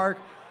Tinley Park.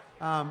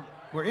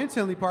 We're in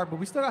Tinley Park, but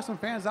we still got some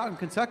fans out in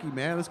Kentucky,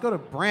 man. Let's go to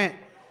Brant,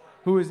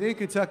 who is in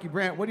Kentucky.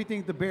 Brant, what do you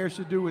think the Bears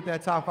should do with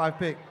that top 5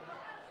 pick?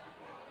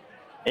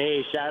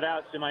 Hey, shout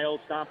out to my old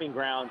stomping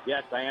grounds.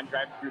 Yes, I am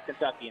driving through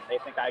Kentucky, and they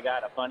think I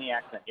got a funny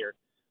accent here.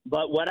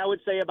 But what I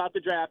would say about the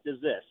draft is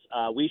this.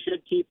 We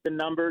should keep the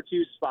number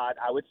 2 spot,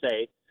 I would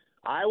say.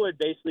 I would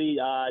basically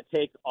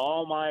take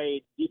all my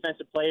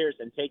defensive players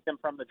and take them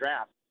from the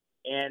draft.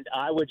 And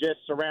I would just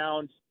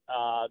surround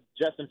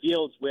Justin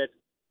Fields with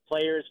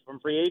players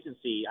from free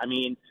agency. I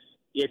mean,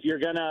 if you're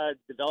going to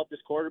develop this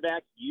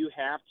quarterback, you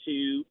have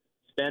to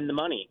spend the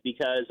money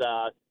because,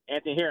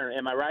 Anthony Herron,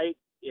 am I right?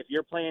 If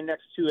you're playing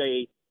next to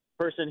a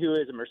person who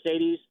is a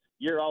Mercedes,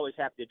 you're always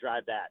happy to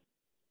drive that.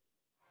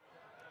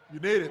 You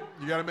need it.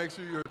 You got to make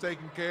sure you're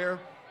taking care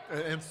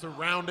and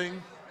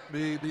surrounding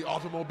the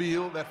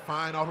automobile, that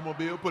fine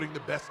automobile, putting the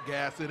best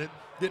gas in it,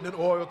 getting an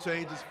oil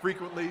change as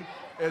frequently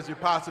as you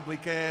possibly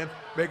can,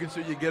 making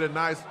sure you get a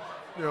nice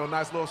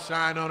little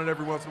shine on it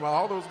every once in a while.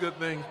 All those good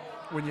things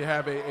when you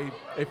have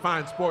a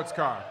fine sports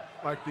car,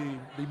 like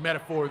the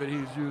metaphor that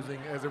he's using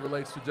as it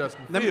relates to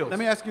Justin Fields. Let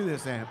me ask you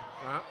this, Sam.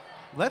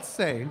 Let's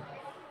say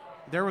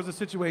there was a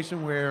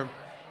situation where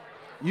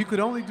you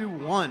could only do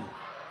one,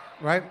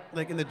 right?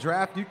 Like in the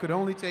draft, you could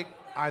only take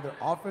either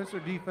offense or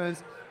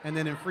defense, and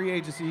then in free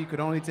agency, you could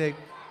only take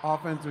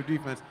offense or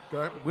defense.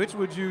 Okay.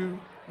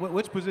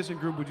 Which position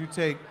group would you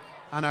take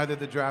on either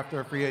the draft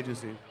or free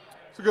agency?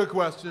 It's a good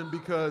question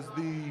because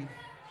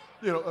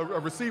a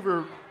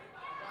receiver,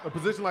 a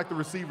position like the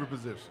receiver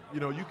position,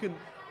 you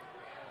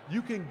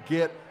can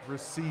get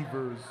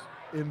receivers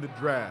in the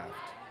draft,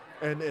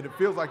 and it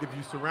feels like if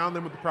you surround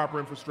them with the proper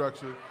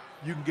infrastructure,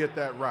 you can get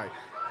that right.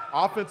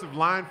 Offensive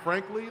line,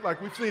 frankly,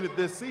 like we've seen it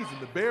this season,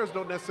 the Bears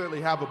don't necessarily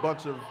have a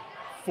bunch of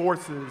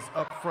forces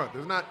up front.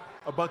 There's not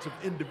a bunch of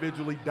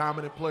individually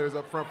dominant players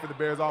up front for the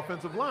Bears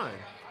offensive line,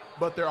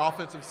 but their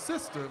offensive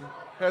system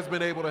has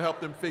been able to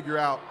help them figure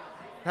out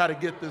how to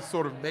get this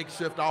sort of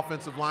makeshift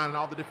offensive line and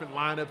all the different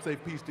lineups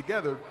they've pieced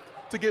together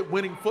to get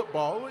winning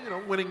football,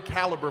 winning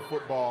caliber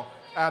football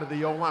out of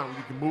the O-line, where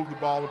you can move the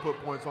ball and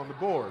put points on the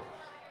board.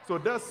 So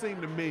it does seem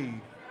to me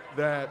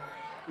that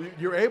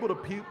you're able to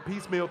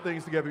piecemeal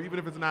things together, even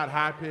if it's not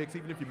high picks,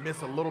 even if you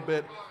miss a little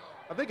bit.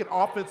 I think an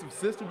offensive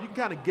system, you can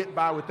kind of get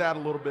by with that a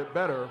little bit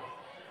better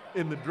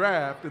in the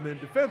draft. And then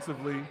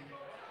defensively,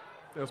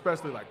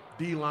 especially like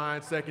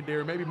D-line,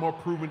 secondary, maybe more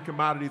proven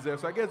commodities there.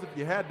 So I guess if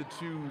you had to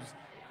choose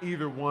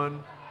either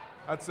one,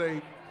 I'd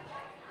say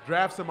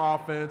draft some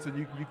offense and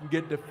you can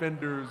get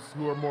defenders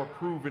who are more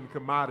proven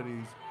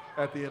commodities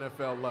at the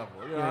NFL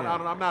level.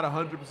 I'm not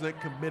 100%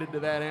 committed to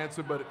that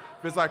answer, but if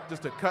it's like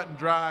just a cut and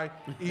dry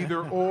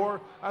either or,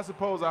 I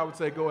suppose I would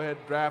say go ahead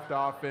and draft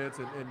offense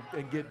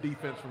and get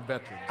defense from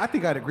veterans. I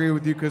think I'd agree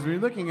with you because when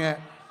you're looking at,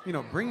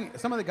 bringing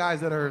some of the guys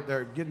that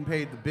are getting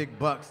paid the big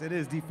bucks, it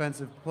is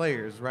defensive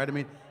players, right? I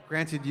mean,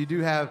 granted, you do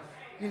have,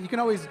 you can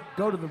always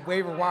go to the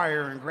waiver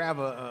wire and grab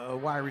a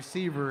wide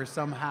receiver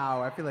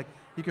somehow. I feel like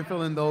you can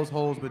fill in those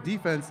holes, but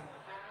defense,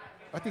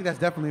 I think that's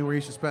definitely where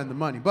you should spend the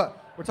money. But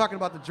we're talking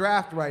about the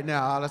draft right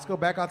now. Let's go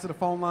back out to the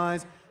phone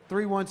lines.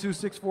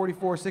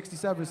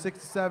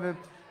 312-644-6767.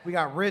 We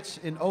got Rich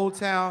in Old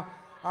Town.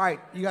 All right,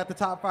 you got the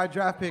top 5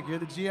 draft pick. You're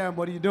the GM.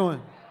 What are you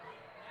doing?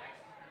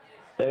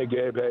 Hey,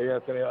 Gabe. Hey,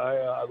 Anthony.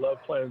 I love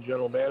playing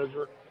general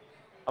manager.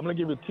 I'm going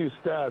to give you 2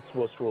 stats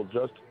which will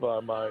justify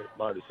my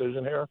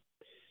decision here.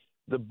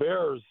 The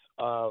Bears,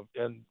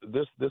 and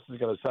this is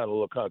going to sound a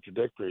little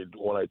contradictory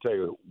when I tell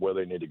you where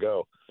they need to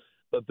go,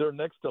 but they're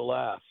next to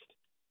last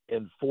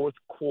in fourth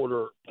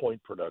quarter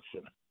point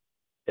production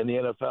in the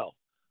NFL.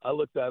 I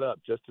looked that up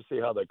just to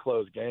see how they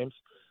close games.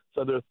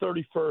 So they're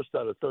 31st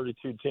out of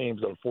 32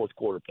 teams on fourth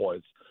quarter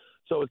points.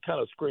 So it kind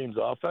of screams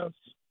offense.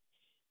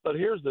 But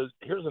here's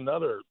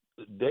another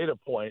data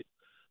point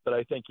that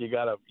I think you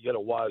gotta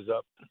wise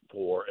up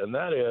for, and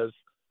that is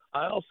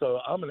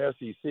I'm an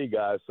SEC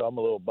guy, so I'm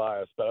a little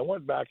biased, but I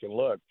went back and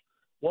looked.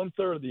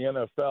 1/3 of the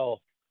NFL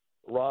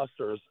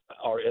rosters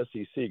are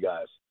SEC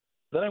guys.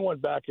 Then I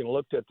went back and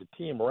looked at the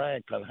team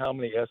rank on how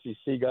many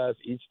SEC guys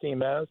each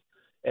team has,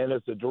 and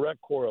it's a direct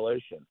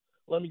correlation.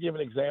 Let me give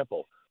an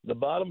example. The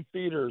bottom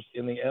feeders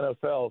in the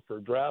NFL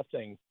for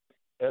drafting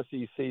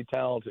SEC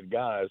talented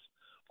guys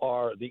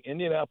are the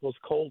Indianapolis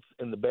Colts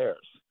and the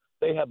Bears.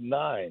 They have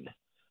 9.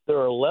 There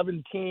are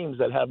 11 teams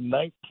that have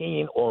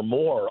 19 or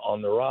more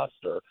on the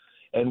roster,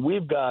 and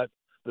we've got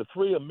the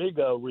 3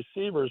 amigo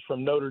receivers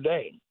from Notre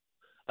Dame.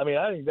 I mean,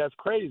 I think that's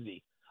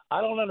crazy.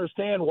 I don't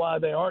understand why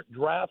they aren't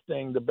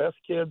drafting the best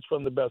kids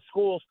from the best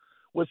schools,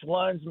 which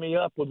lines me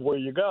up with where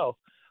you go.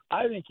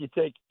 I think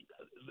the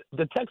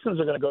Texans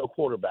are going to go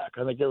quarterback.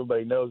 I think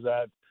everybody knows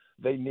that.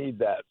 They need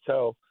that.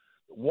 So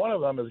one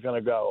of them is going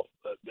to go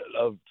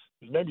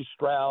maybe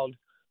Stroud,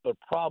 but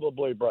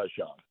probably Bryce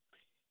Young.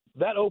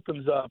 That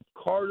opens up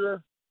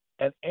Carter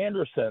and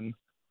Anderson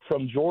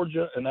from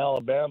Georgia and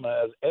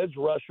Alabama as edge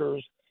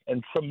rushers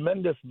and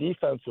tremendous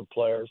defensive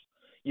players.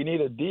 You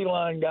need a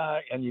D-line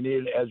guy and you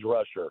need an edge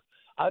rusher.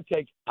 I'd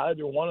take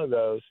either one of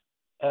those.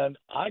 And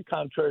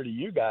contrary to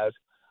you guys,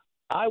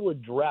 I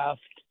would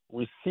draft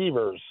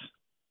receivers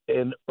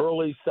in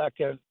early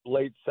second,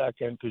 late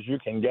second, because you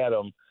can get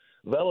them.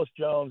 Velus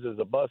Jones is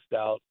a bust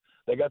out.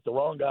 They got the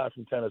wrong guy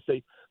from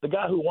Tennessee. The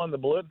guy who won the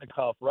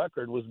Biletnikoff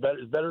record is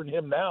better than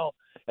him now,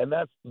 and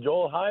that's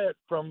Joel Hyatt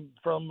from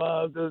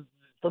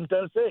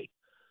Tennessee.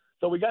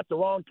 So we got the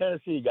wrong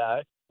Tennessee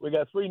guy. We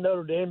got 3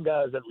 Notre Dame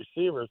guys at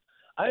receivers.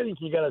 I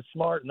think you got to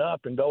smarten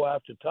up and go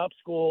after top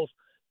schools,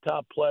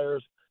 top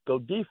players. Go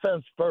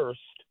defense first.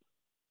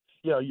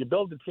 You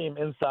build the team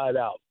inside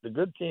out. The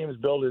good teams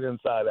build it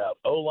inside out.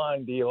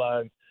 O-line,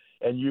 D-line,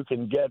 and you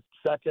can get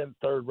second,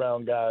 third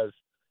round guys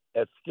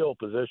at skill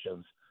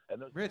positions.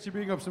 Rich, you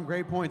bring up some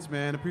great points,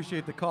 man.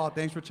 Appreciate the call.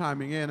 Thanks for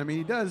chiming in. I mean,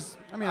 he does.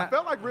 I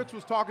felt like Rich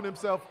was talking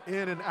himself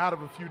in and out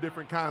of a few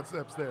different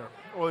concepts there.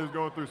 Well, he was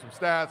going through some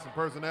stats and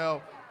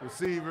personnel,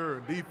 receiver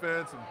and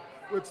defense, and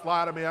good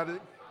slide. I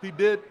mean,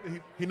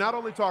 he not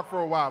only talked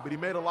for a while, but he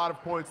made a lot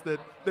of points that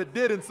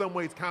did in some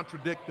ways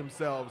contradict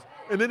themselves.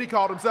 And then he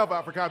called himself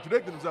out for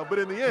contradicting himself. But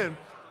in the end,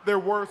 there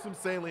were some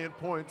salient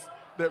points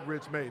that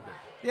Rich made there.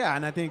 Yeah,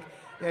 and I think,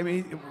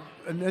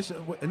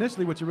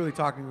 initially what you're really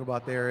talking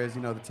about there is,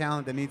 the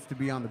talent that needs to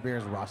be on the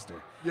Bears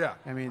roster. Yeah.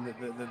 I mean,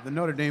 the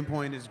Notre Dame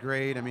point is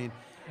great. I mean,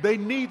 they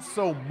need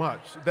so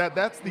much.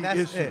 That's the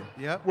issue. It.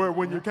 Yep. Where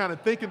when you're kind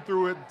of thinking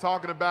through it and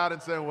talking about it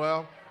and saying,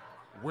 well,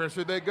 where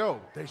should they go?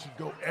 They should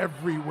go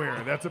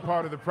everywhere. That's a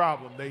part of the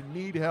problem. They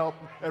need help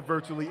at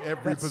virtually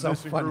every position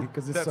so funny, group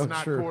it's that's so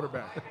not true.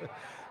 quarterback.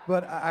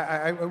 But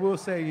I will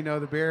say,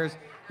 the Bears,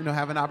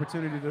 have an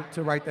opportunity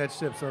to right that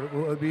ship. So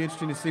it'll be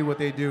interesting to see what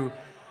they do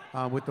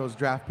with those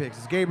draft picks.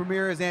 It's Gabe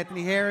Ramirez,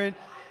 Anthony Herron,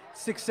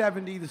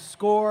 670 the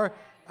score.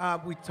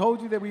 We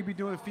told you that we'd be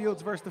doing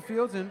Fields versus the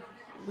Fields, and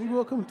we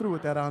will come through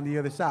with that on the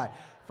other side.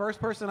 First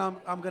person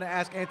I'm going to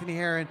ask Anthony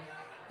Herron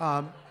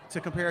to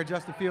compare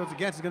Justin Fields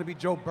against is going to be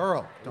Joe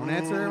Burrow. Don't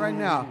answer it right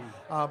now.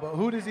 But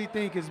who does he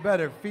think is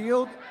better,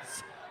 Fields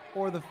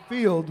or the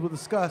field? We'll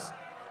discuss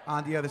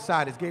on the other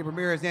side. It's Gabe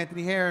Ramirez,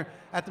 Anthony Herron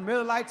at the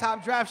Miller Lite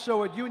Top Draft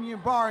Show at Union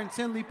Bar in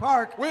Tinley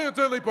Park. We in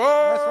Tinley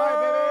Park. That's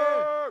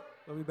right, baby.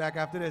 We'll be back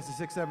after this at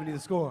 670 the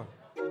score.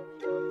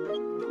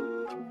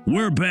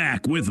 We're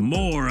back with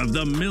more of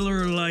the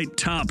Miller Lite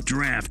Top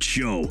Draft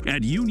Show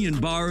at Union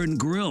Bar and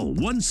Grill,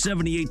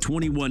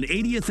 17821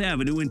 80th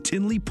Avenue in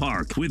Tinley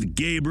Park with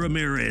Gabe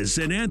Ramirez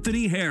and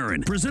Anthony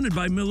Herron. Presented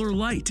by Miller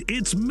Lite.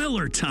 It's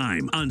Miller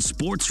time on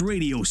Sports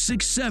Radio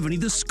 670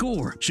 The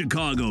Score,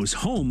 Chicago's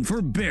home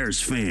for Bears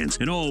fans,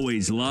 and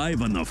always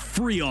live on the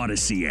free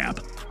Odyssey app.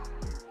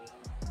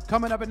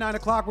 Coming up at 9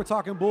 o'clock, we're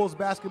talking Bulls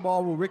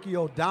basketball with Ricky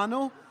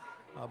O'Donnell.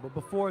 But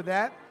before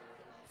that,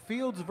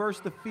 Fields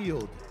versus the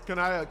field. Can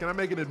I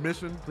make an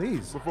admission?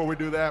 Please. Before we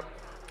do that,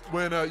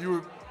 when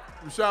you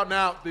were shouting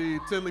out the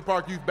Tinley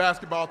Park youth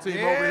basketball team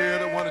over here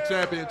that won a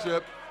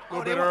championship a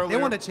little bit earlier.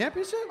 They won a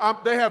championship?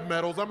 They have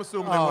medals. I'm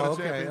assuming they won a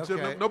championship.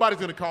 Okay. Nobody's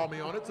going to call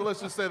me on it, so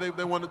let's just say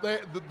they won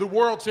the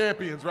world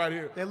champions right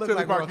here. They look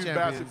Tinley like Park world youth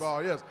champions.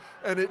 basketball, yes.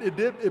 And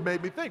it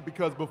made me think,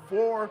 because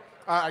before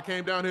I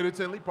came down here to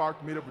Tinley Park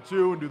to meet up with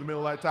you and do the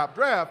Miller Lite Top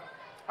Draft,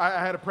 I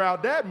had a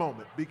proud dad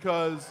moment,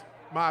 because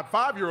my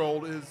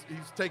 5-year-old he's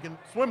taking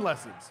swim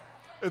lessons.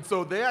 And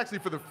so they actually,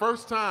 for the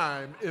first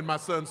time in my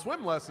son's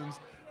swim lessons,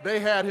 they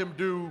had him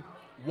do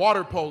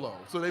water polo.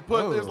 So they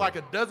there's like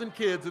a dozen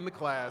kids in the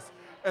class,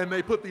 and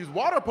they put these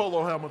water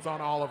polo helmets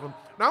on all of them.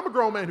 Now, I'm a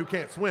grown man who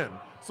can't swim.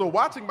 So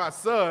watching my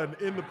son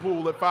in the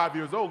pool at 5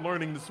 years old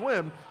learning to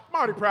swim, I'm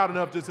already proud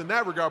enough just in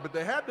that regard, but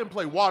they had them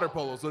play water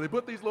polo. So they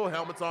put these little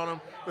helmets on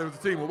them. There was a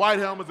team with white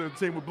helmets, there was a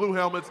team with blue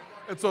helmets.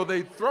 And so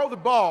they throw the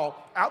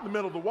ball out in the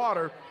middle of the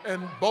water,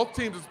 and both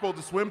teams are supposed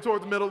to swim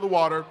toward the middle of the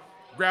water,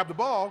 grab the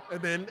ball,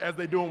 and then as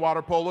they do in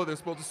water polo, they're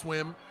supposed to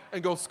swim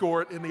and go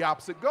score it in the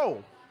opposite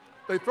goal.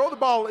 They throw the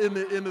ball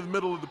into the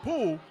middle of the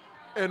pool,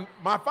 and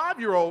my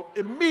 5-year-old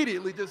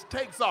immediately just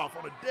takes off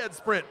on a dead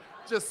sprint,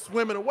 just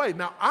swimming away.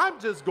 Now, I'm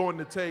just going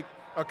to take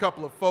a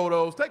couple of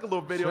photos, take a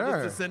little video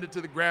just to send it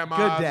to the grandmas.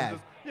 Good dad.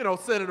 And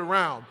just, send it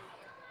around.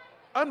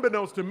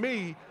 Unbeknownst to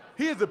me,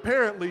 he is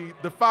apparently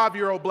the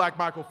 5-year-old Black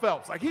Michael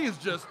Phelps. Like, he is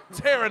just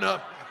tearing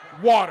up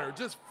water,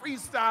 just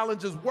freestyling,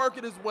 just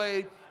working his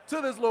way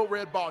to this little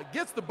red ball. He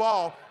gets the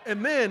ball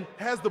and then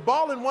has the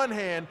ball in one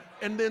hand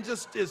and then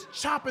just is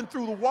chopping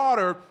through the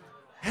water,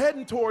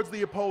 heading towards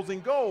the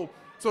opposing goal.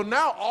 So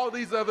now all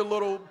these other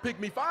little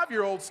pygmy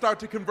 5-year-olds start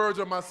to converge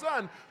on my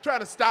son,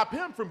 trying to stop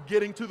him from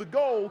getting to the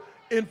goal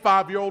in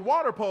 5-year-old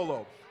water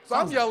polo. So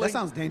I'm yelling. That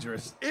sounds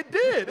dangerous. It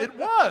did. It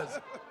was.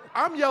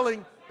 I'm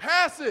yelling,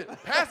 pass it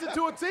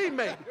to a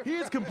teammate. He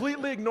is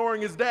completely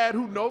ignoring his dad,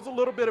 who knows a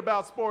little bit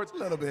about sports. A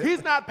little bit.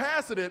 He's not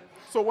passing it.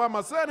 So while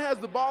my son has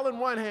the ball in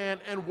one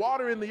hand and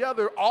water in the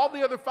other, all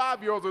the other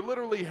 5-year-olds are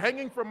literally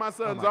hanging from my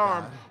son's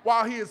arm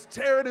while he is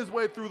tearing his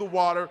way through the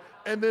water,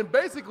 and then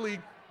basically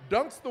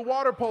dunks the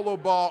water polo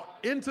ball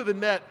into the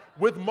net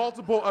with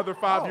multiple other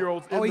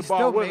 5-year-olds in the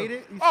ball with him.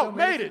 He still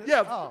made it?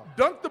 Yes. Oh.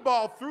 Dunked the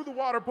ball through the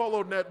water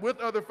polo net with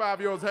other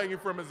 5-year-olds hanging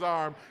from his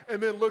arm,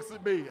 and then looks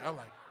at me. I'm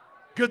like,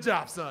 good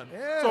job, son.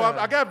 Yeah. So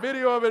I got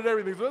video of it and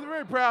everything. So it's a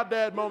very proud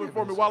dad moment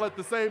for me, while at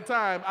the same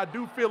time, I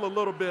do feel a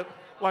little bit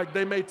like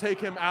they may take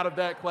him out of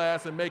that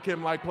class and make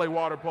him like play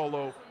water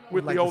polo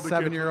with like the older the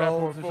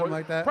 7-year-olds kids. or something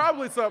like that?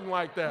 Probably something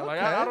like that. Okay.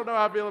 Like I don't know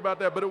how I feel about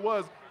that, but it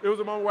was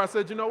a moment where I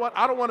said, you know what?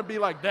 I don't want to be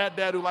like that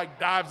dad who like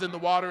dives in the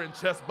water and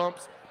chest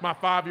bumps my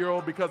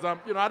 5-year-old, because I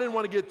didn't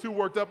want to get too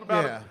worked up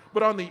about it.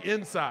 But on the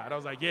inside, I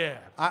was like,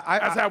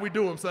 that's how we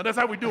do them, son. That's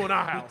how we do in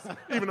our house,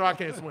 even though I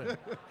can't swim.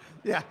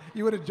 Yeah,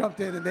 you would have jumped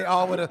in, and they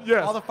all would have.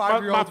 Yes. All the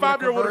 5-year-olds. My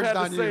 5-year-old would have had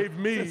on to you. save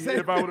me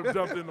if I would have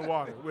jumped in the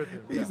water with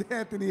him. He's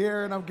Anthony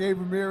Herron. I'm Gabe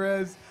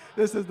Ramirez.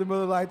 This is the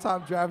Miller Lite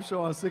Top Draft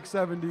Show on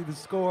 670 The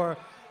Score.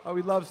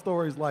 We love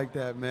stories like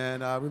that,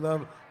 man. We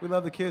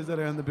love the kids that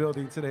are in the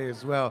building today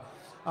as well.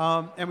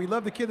 And we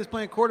love the kid that's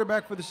playing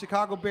quarterback for the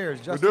Chicago Bears,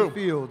 Justin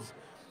Fields.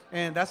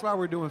 And that's why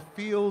we're doing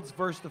Fields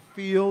versus the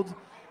field.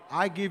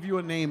 I give you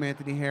a name,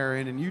 Anthony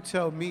Herron, and you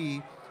tell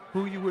me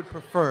who you would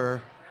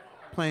prefer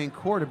playing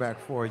quarterback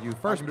for you.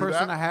 First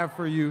person I have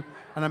for you,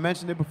 and I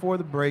mentioned it before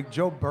the break,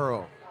 Joe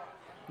Burrow.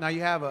 Now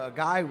you have a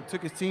guy who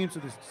took his team to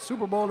the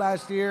Super Bowl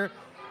last year,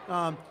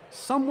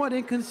 somewhat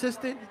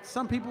inconsistent,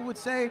 some people would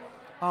say,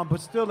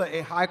 but still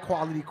a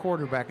high-quality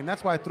quarterback, and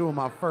that's why I threw him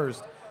out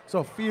first.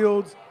 So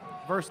Fields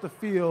versus the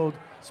field,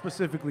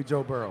 specifically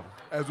Joe Burrow.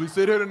 As we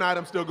sit here tonight,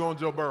 I'm still going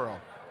Joe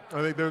Burrow.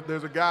 I think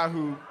there's a guy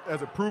who,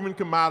 as a proven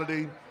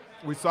commodity,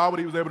 we saw what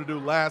he was able to do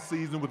last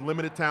season with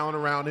limited talent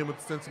around him with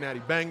the Cincinnati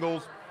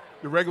Bengals.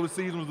 The regular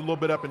season was a little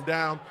bit up and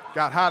down,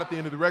 got hot at the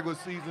end of the regular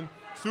season,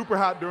 super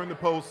hot during the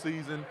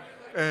postseason,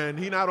 and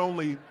he not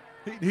only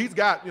he's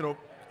got,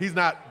 he's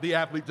not the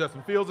athlete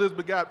Justin Fields is,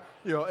 but got,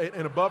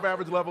 an above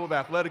average level of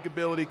athletic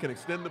ability, can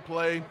extend the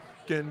play,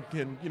 can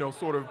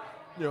sort of,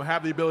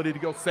 have the ability to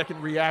go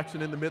second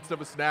reaction in the midst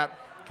of a snap,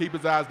 keep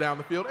his eyes down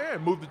the field,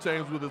 and move the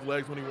chains with his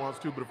legs when he wants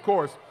to. But, of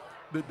course,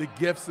 the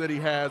gifts that he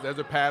has as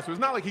a passer, it's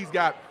not like he's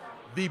got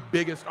the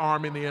biggest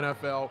arm in the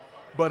NFL,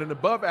 but an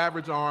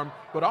above-average arm,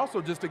 but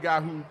also just a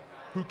guy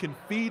who can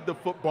feed the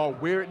football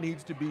where it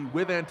needs to be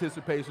with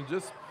anticipation,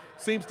 just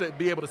seems to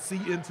be able to see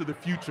into the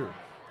future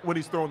when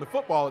he's throwing the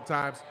football at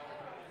times.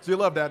 So you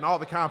love that, and all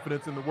the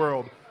confidence in the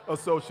world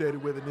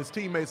associated with it. And his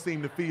teammates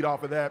seem to feed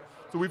off of that.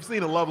 So we've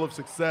seen a level of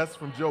success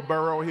from Joe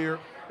Burrow here,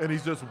 and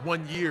he's just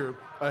 1 year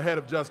ahead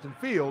of Justin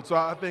Fields. So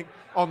I think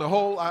on the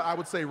whole, I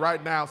would say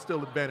right now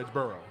still advantage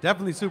Burrow.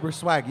 Definitely super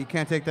swag. You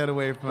can't take that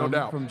away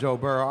from Joe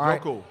Burrow. All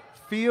right. Cool.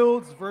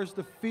 Fields versus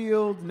the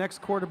field.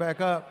 Next quarterback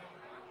up,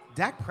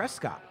 Dak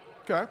Prescott.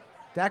 Okay.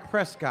 Dak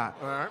Prescott.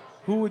 All right.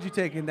 Who would you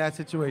take in that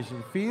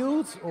situation,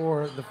 Fields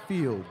or the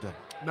field?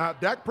 Now,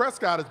 Dak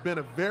Prescott has been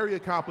a very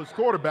accomplished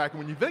quarterback. And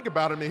when you think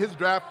about him, his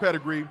draft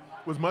pedigree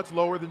was much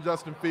lower than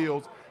Justin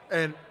Fields.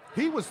 And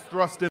he was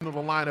thrust into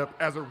the lineup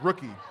as a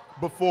rookie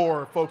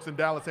before folks in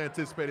Dallas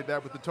anticipated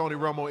that with the Tony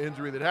Romo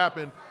injury that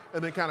happened.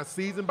 And then kind of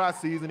season by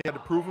season, he had to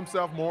prove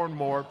himself more and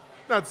more.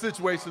 Now, the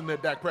situation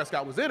that Dak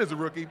Prescott was in as a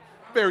rookie,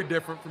 very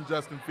different from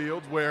Justin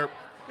Fields, where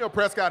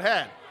Prescott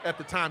had, at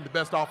the time, the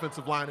best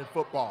offensive line in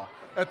football.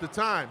 At the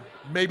time,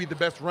 maybe the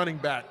best running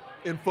back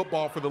in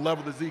football for the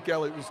level that Zeke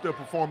Elliott was still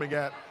performing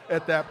at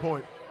that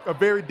point. A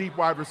very deep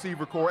wide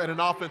receiver core and an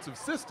offensive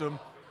system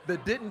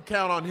that didn't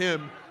count on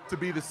him to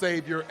be the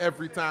savior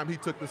every time he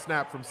took the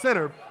snap from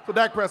center. So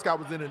Dak Prescott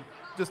was in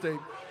just a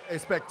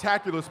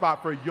spectacular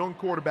spot for a young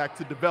quarterback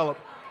to develop,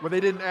 where they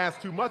didn't ask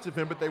too much of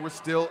him, but they were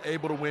still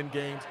able to win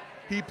games.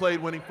 He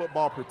played winning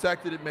football,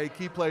 protected it, made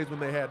key plays when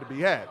they had to be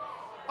had.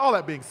 All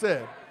that being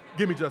said,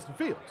 give me Justin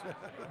Fields,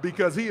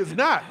 because he is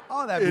not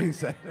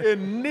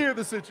in near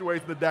the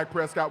situation that Dak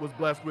Prescott was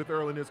blessed with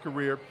early in his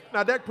career.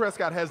 Now, Dak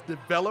Prescott has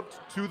developed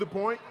to the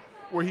point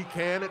where he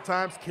can at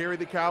times carry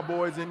the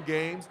Cowboys in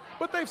games,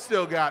 but they've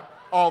still got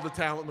all the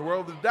talent in the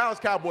world. The Dallas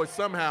Cowboys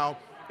somehow,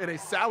 in a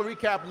salary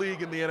cap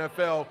league in the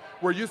NFL,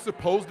 where you're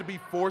supposed to be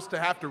forced to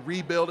have to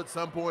rebuild at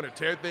some point or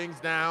tear things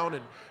down,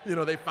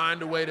 and they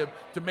find a way to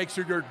make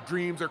sure your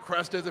dreams are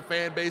crushed as a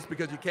fan base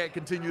because you can't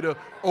continue to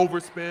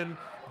overspend.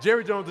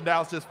 Jerry Jones and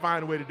Dallas just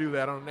find a way to do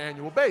that on an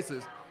annual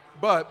basis.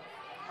 But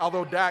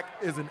although Dak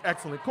is an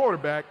excellent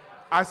quarterback,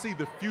 I see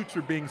the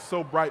future being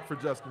so bright for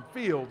Justin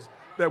Fields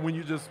that when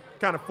you just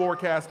kind of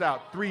forecast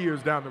out 3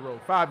 years down the road,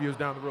 5 years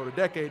down the road, a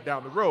decade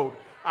down the road,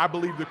 I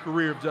believe the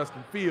career of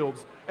Justin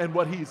Fields and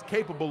what he's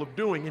capable of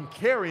doing in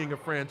carrying a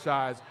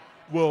franchise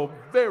will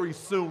very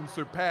soon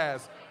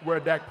surpass where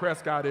Dak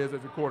Prescott is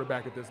as a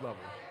quarterback at this level.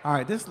 All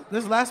right, this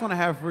last one I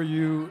have for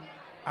you,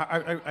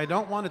 I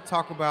don't want to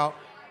talk about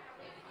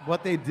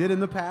what they did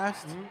in the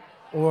past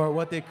or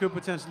what they could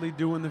potentially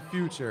do in the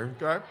future.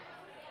 Okay.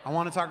 I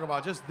want to talk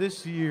about just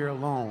this year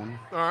alone.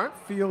 All right.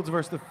 Fields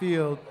versus the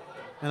field.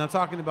 And I'm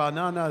talking about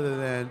none other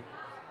than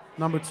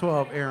number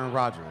 12, Aaron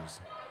Rodgers.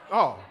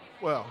 Oh,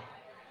 well,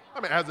 I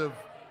mean, as of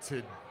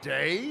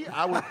today,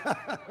 I would.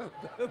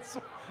 That's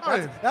why I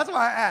asked. That's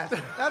why I asked.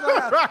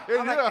 Right,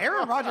 I'm like,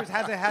 Aaron Rodgers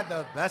hasn't had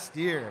the best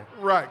year.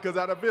 Right, because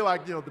I feel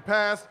like, the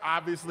past,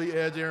 obviously,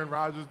 edge Aaron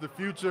Rodgers. The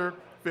future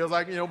feels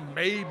like,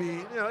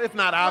 maybe, if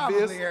not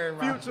obvious,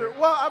 future.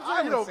 Well,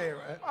 I'm saying,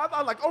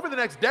 I like over the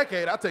next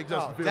decade, I'll take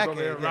Justin Fields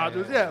over Aaron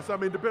Rodgers. Yeah, so I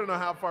mean, depending on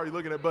how far you're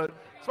looking at. But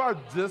as far as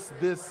just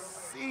this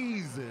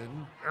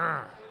season,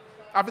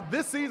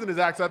 this season is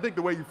actually, I think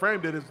the way you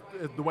framed it is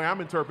the way I'm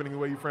interpreting the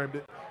way you framed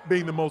it,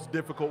 being the most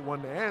difficult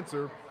one to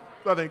answer.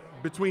 So I think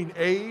between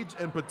age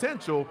and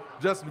potential,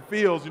 Justin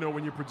Fields,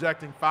 when you're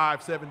projecting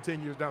 5, 7,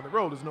 10 years down the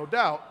road, there's no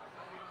doubt.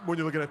 When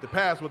you're looking at the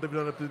past, what they've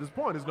done up to this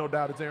point, there's no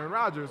doubt it's Aaron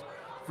Rodgers.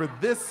 For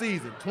this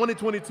season,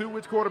 2022,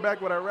 which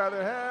quarterback would I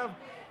rather have?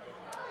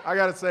 I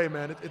got to say,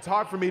 man, it's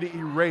hard for me to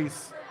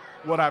erase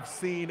what I've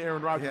seen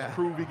Aaron Rodgers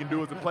prove he can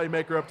do as a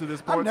playmaker up to this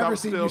point. I've never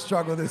seen you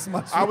struggle this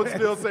much. I would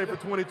still say for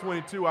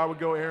 2022, I would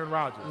go Aaron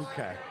Rodgers.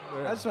 Okay.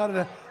 Yeah.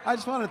 I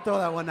just wanted to throw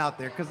that one out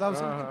there because I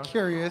was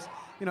curious.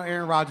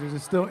 Aaron Rodgers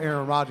is still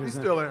Aaron Rodgers. He's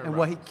still Aaron and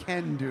Rodgers. What he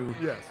can do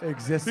He's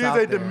exists out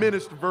there. a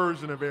diminished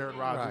version of Aaron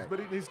Rodgers,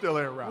 but he's still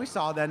Aaron Rodgers. We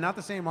saw that. Not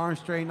the same arm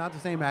strength, not the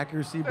same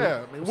accuracy. But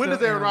I mean, when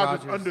does Aaron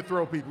Rodgers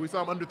underthrow people? We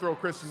saw him underthrow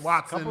Christian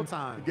Watson a couple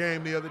times. The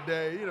game the other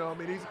day. I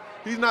mean,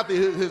 he's not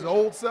his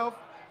old self,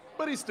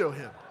 but he's still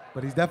him.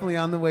 But he's definitely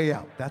on the way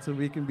out. That's what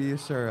we can be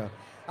assured of.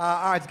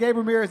 All right, it's Gabe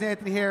Ramirez,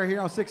 Anthony Harris here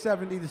on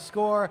 670 The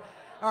Score.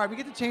 All right, we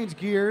get to change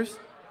gears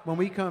when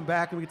we come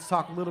back, and we get to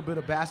talk a little bit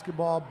of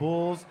basketball.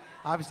 Bulls,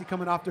 obviously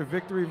coming off their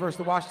victory versus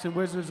the Washington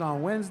Wizards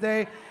on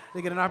Wednesday.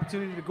 They get an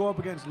opportunity to go up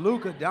against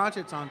Luka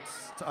Doncic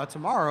on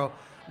tomorrow,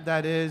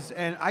 that is.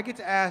 And I get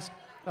to ask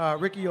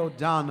Ricky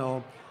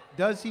O'Donnell,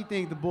 does he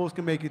think the Bulls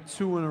can make it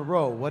 2 in a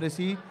row? What does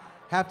he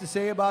have to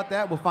say about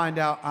that? We'll find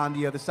out on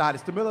the other side.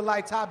 It's the Miller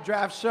Lite Top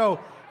Draft Show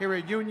here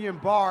at Union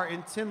Bar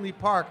in Tinley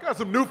Park. Got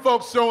some new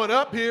folks showing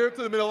up here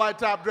to the Miller Lite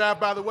Top Draft,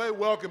 by the way.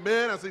 Welcome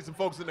in. I see some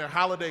folks in their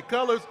holiday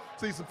colors.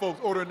 See some folks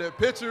ordering their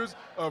pictures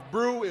of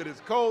brew. It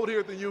is cold here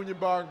at the Union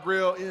Bar and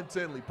Grill in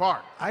Tinley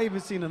Park. I even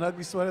seen an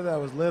ugly sweater that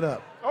was lit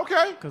up.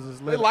 Okay. Because it's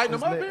They lit. lighting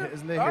them up here?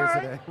 It's lit All here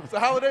right. today. It's the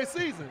holiday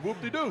season.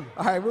 Whoop-de-doo.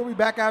 All right, we'll be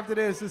back after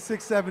this. It's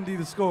 670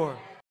 The Score.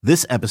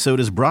 This episode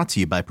is brought to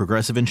you by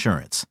Progressive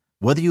Insurance.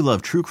 Whether you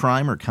love true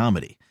crime or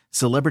comedy,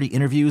 celebrity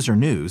interviews or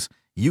news,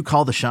 you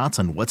call the shots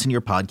on what's in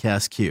your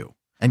podcast queue.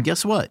 And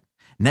guess what?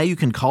 Now you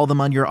can call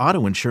them on your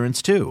auto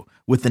insurance too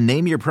with the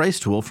Name Your Price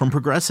tool from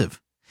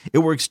Progressive. It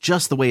works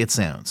just the way it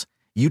sounds.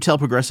 You tell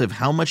Progressive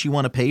how much you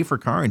want to pay for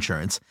car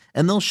insurance,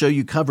 and they'll show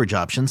you coverage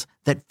options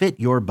that fit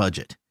your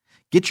budget.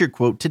 Get your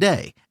quote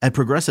today at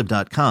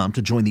Progressive.com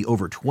to join the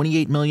over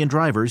 28 million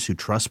drivers who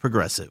trust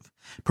Progressive.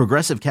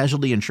 Progressive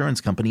Casualty Insurance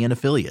Company and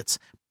Affiliates.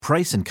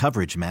 Price and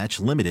coverage match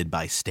limited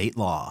by state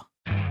law.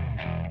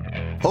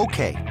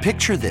 Okay,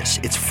 picture this.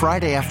 It's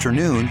Friday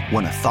afternoon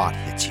when a thought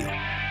hits you.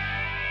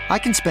 I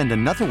can spend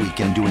another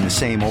weekend doing the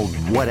same old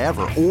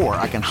whatever, or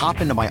I can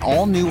hop into my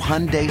all-new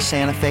Hyundai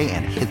Santa Fe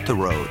and hit the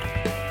road.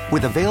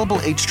 With available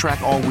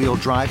H-Track all-wheel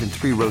drive and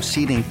 3-row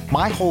seating,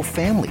 my whole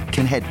family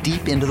can head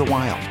deep into the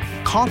wild.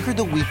 Conquer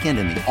the weekend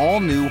in the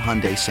all-new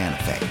Hyundai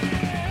Santa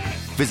Fe.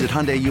 Visit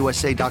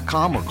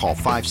HyundaiUSA.com or call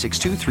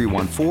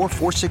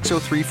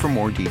 562-314-4603 for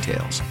more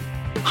details.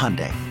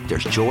 Hyundai,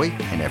 there's joy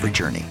in every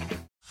journey.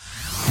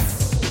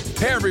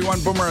 Hey everyone,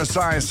 Boomer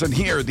Esiason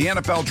here. The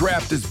NFL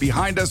Draft is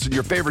behind us and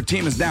your favorite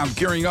team is now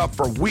gearing up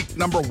for week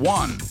number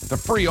 1. The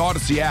free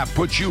Odyssey app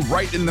puts you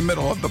right in the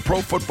middle of the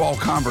pro football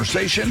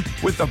conversation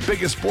with the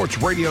biggest sports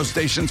radio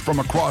stations from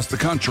across the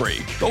country.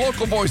 The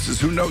local voices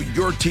who know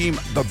your team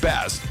the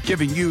best,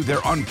 giving you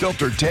their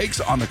unfiltered takes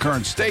on the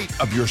current state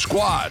of your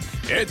squad.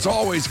 It's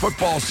always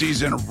football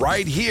season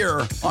right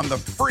here on the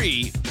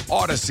free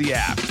Odyssey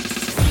app.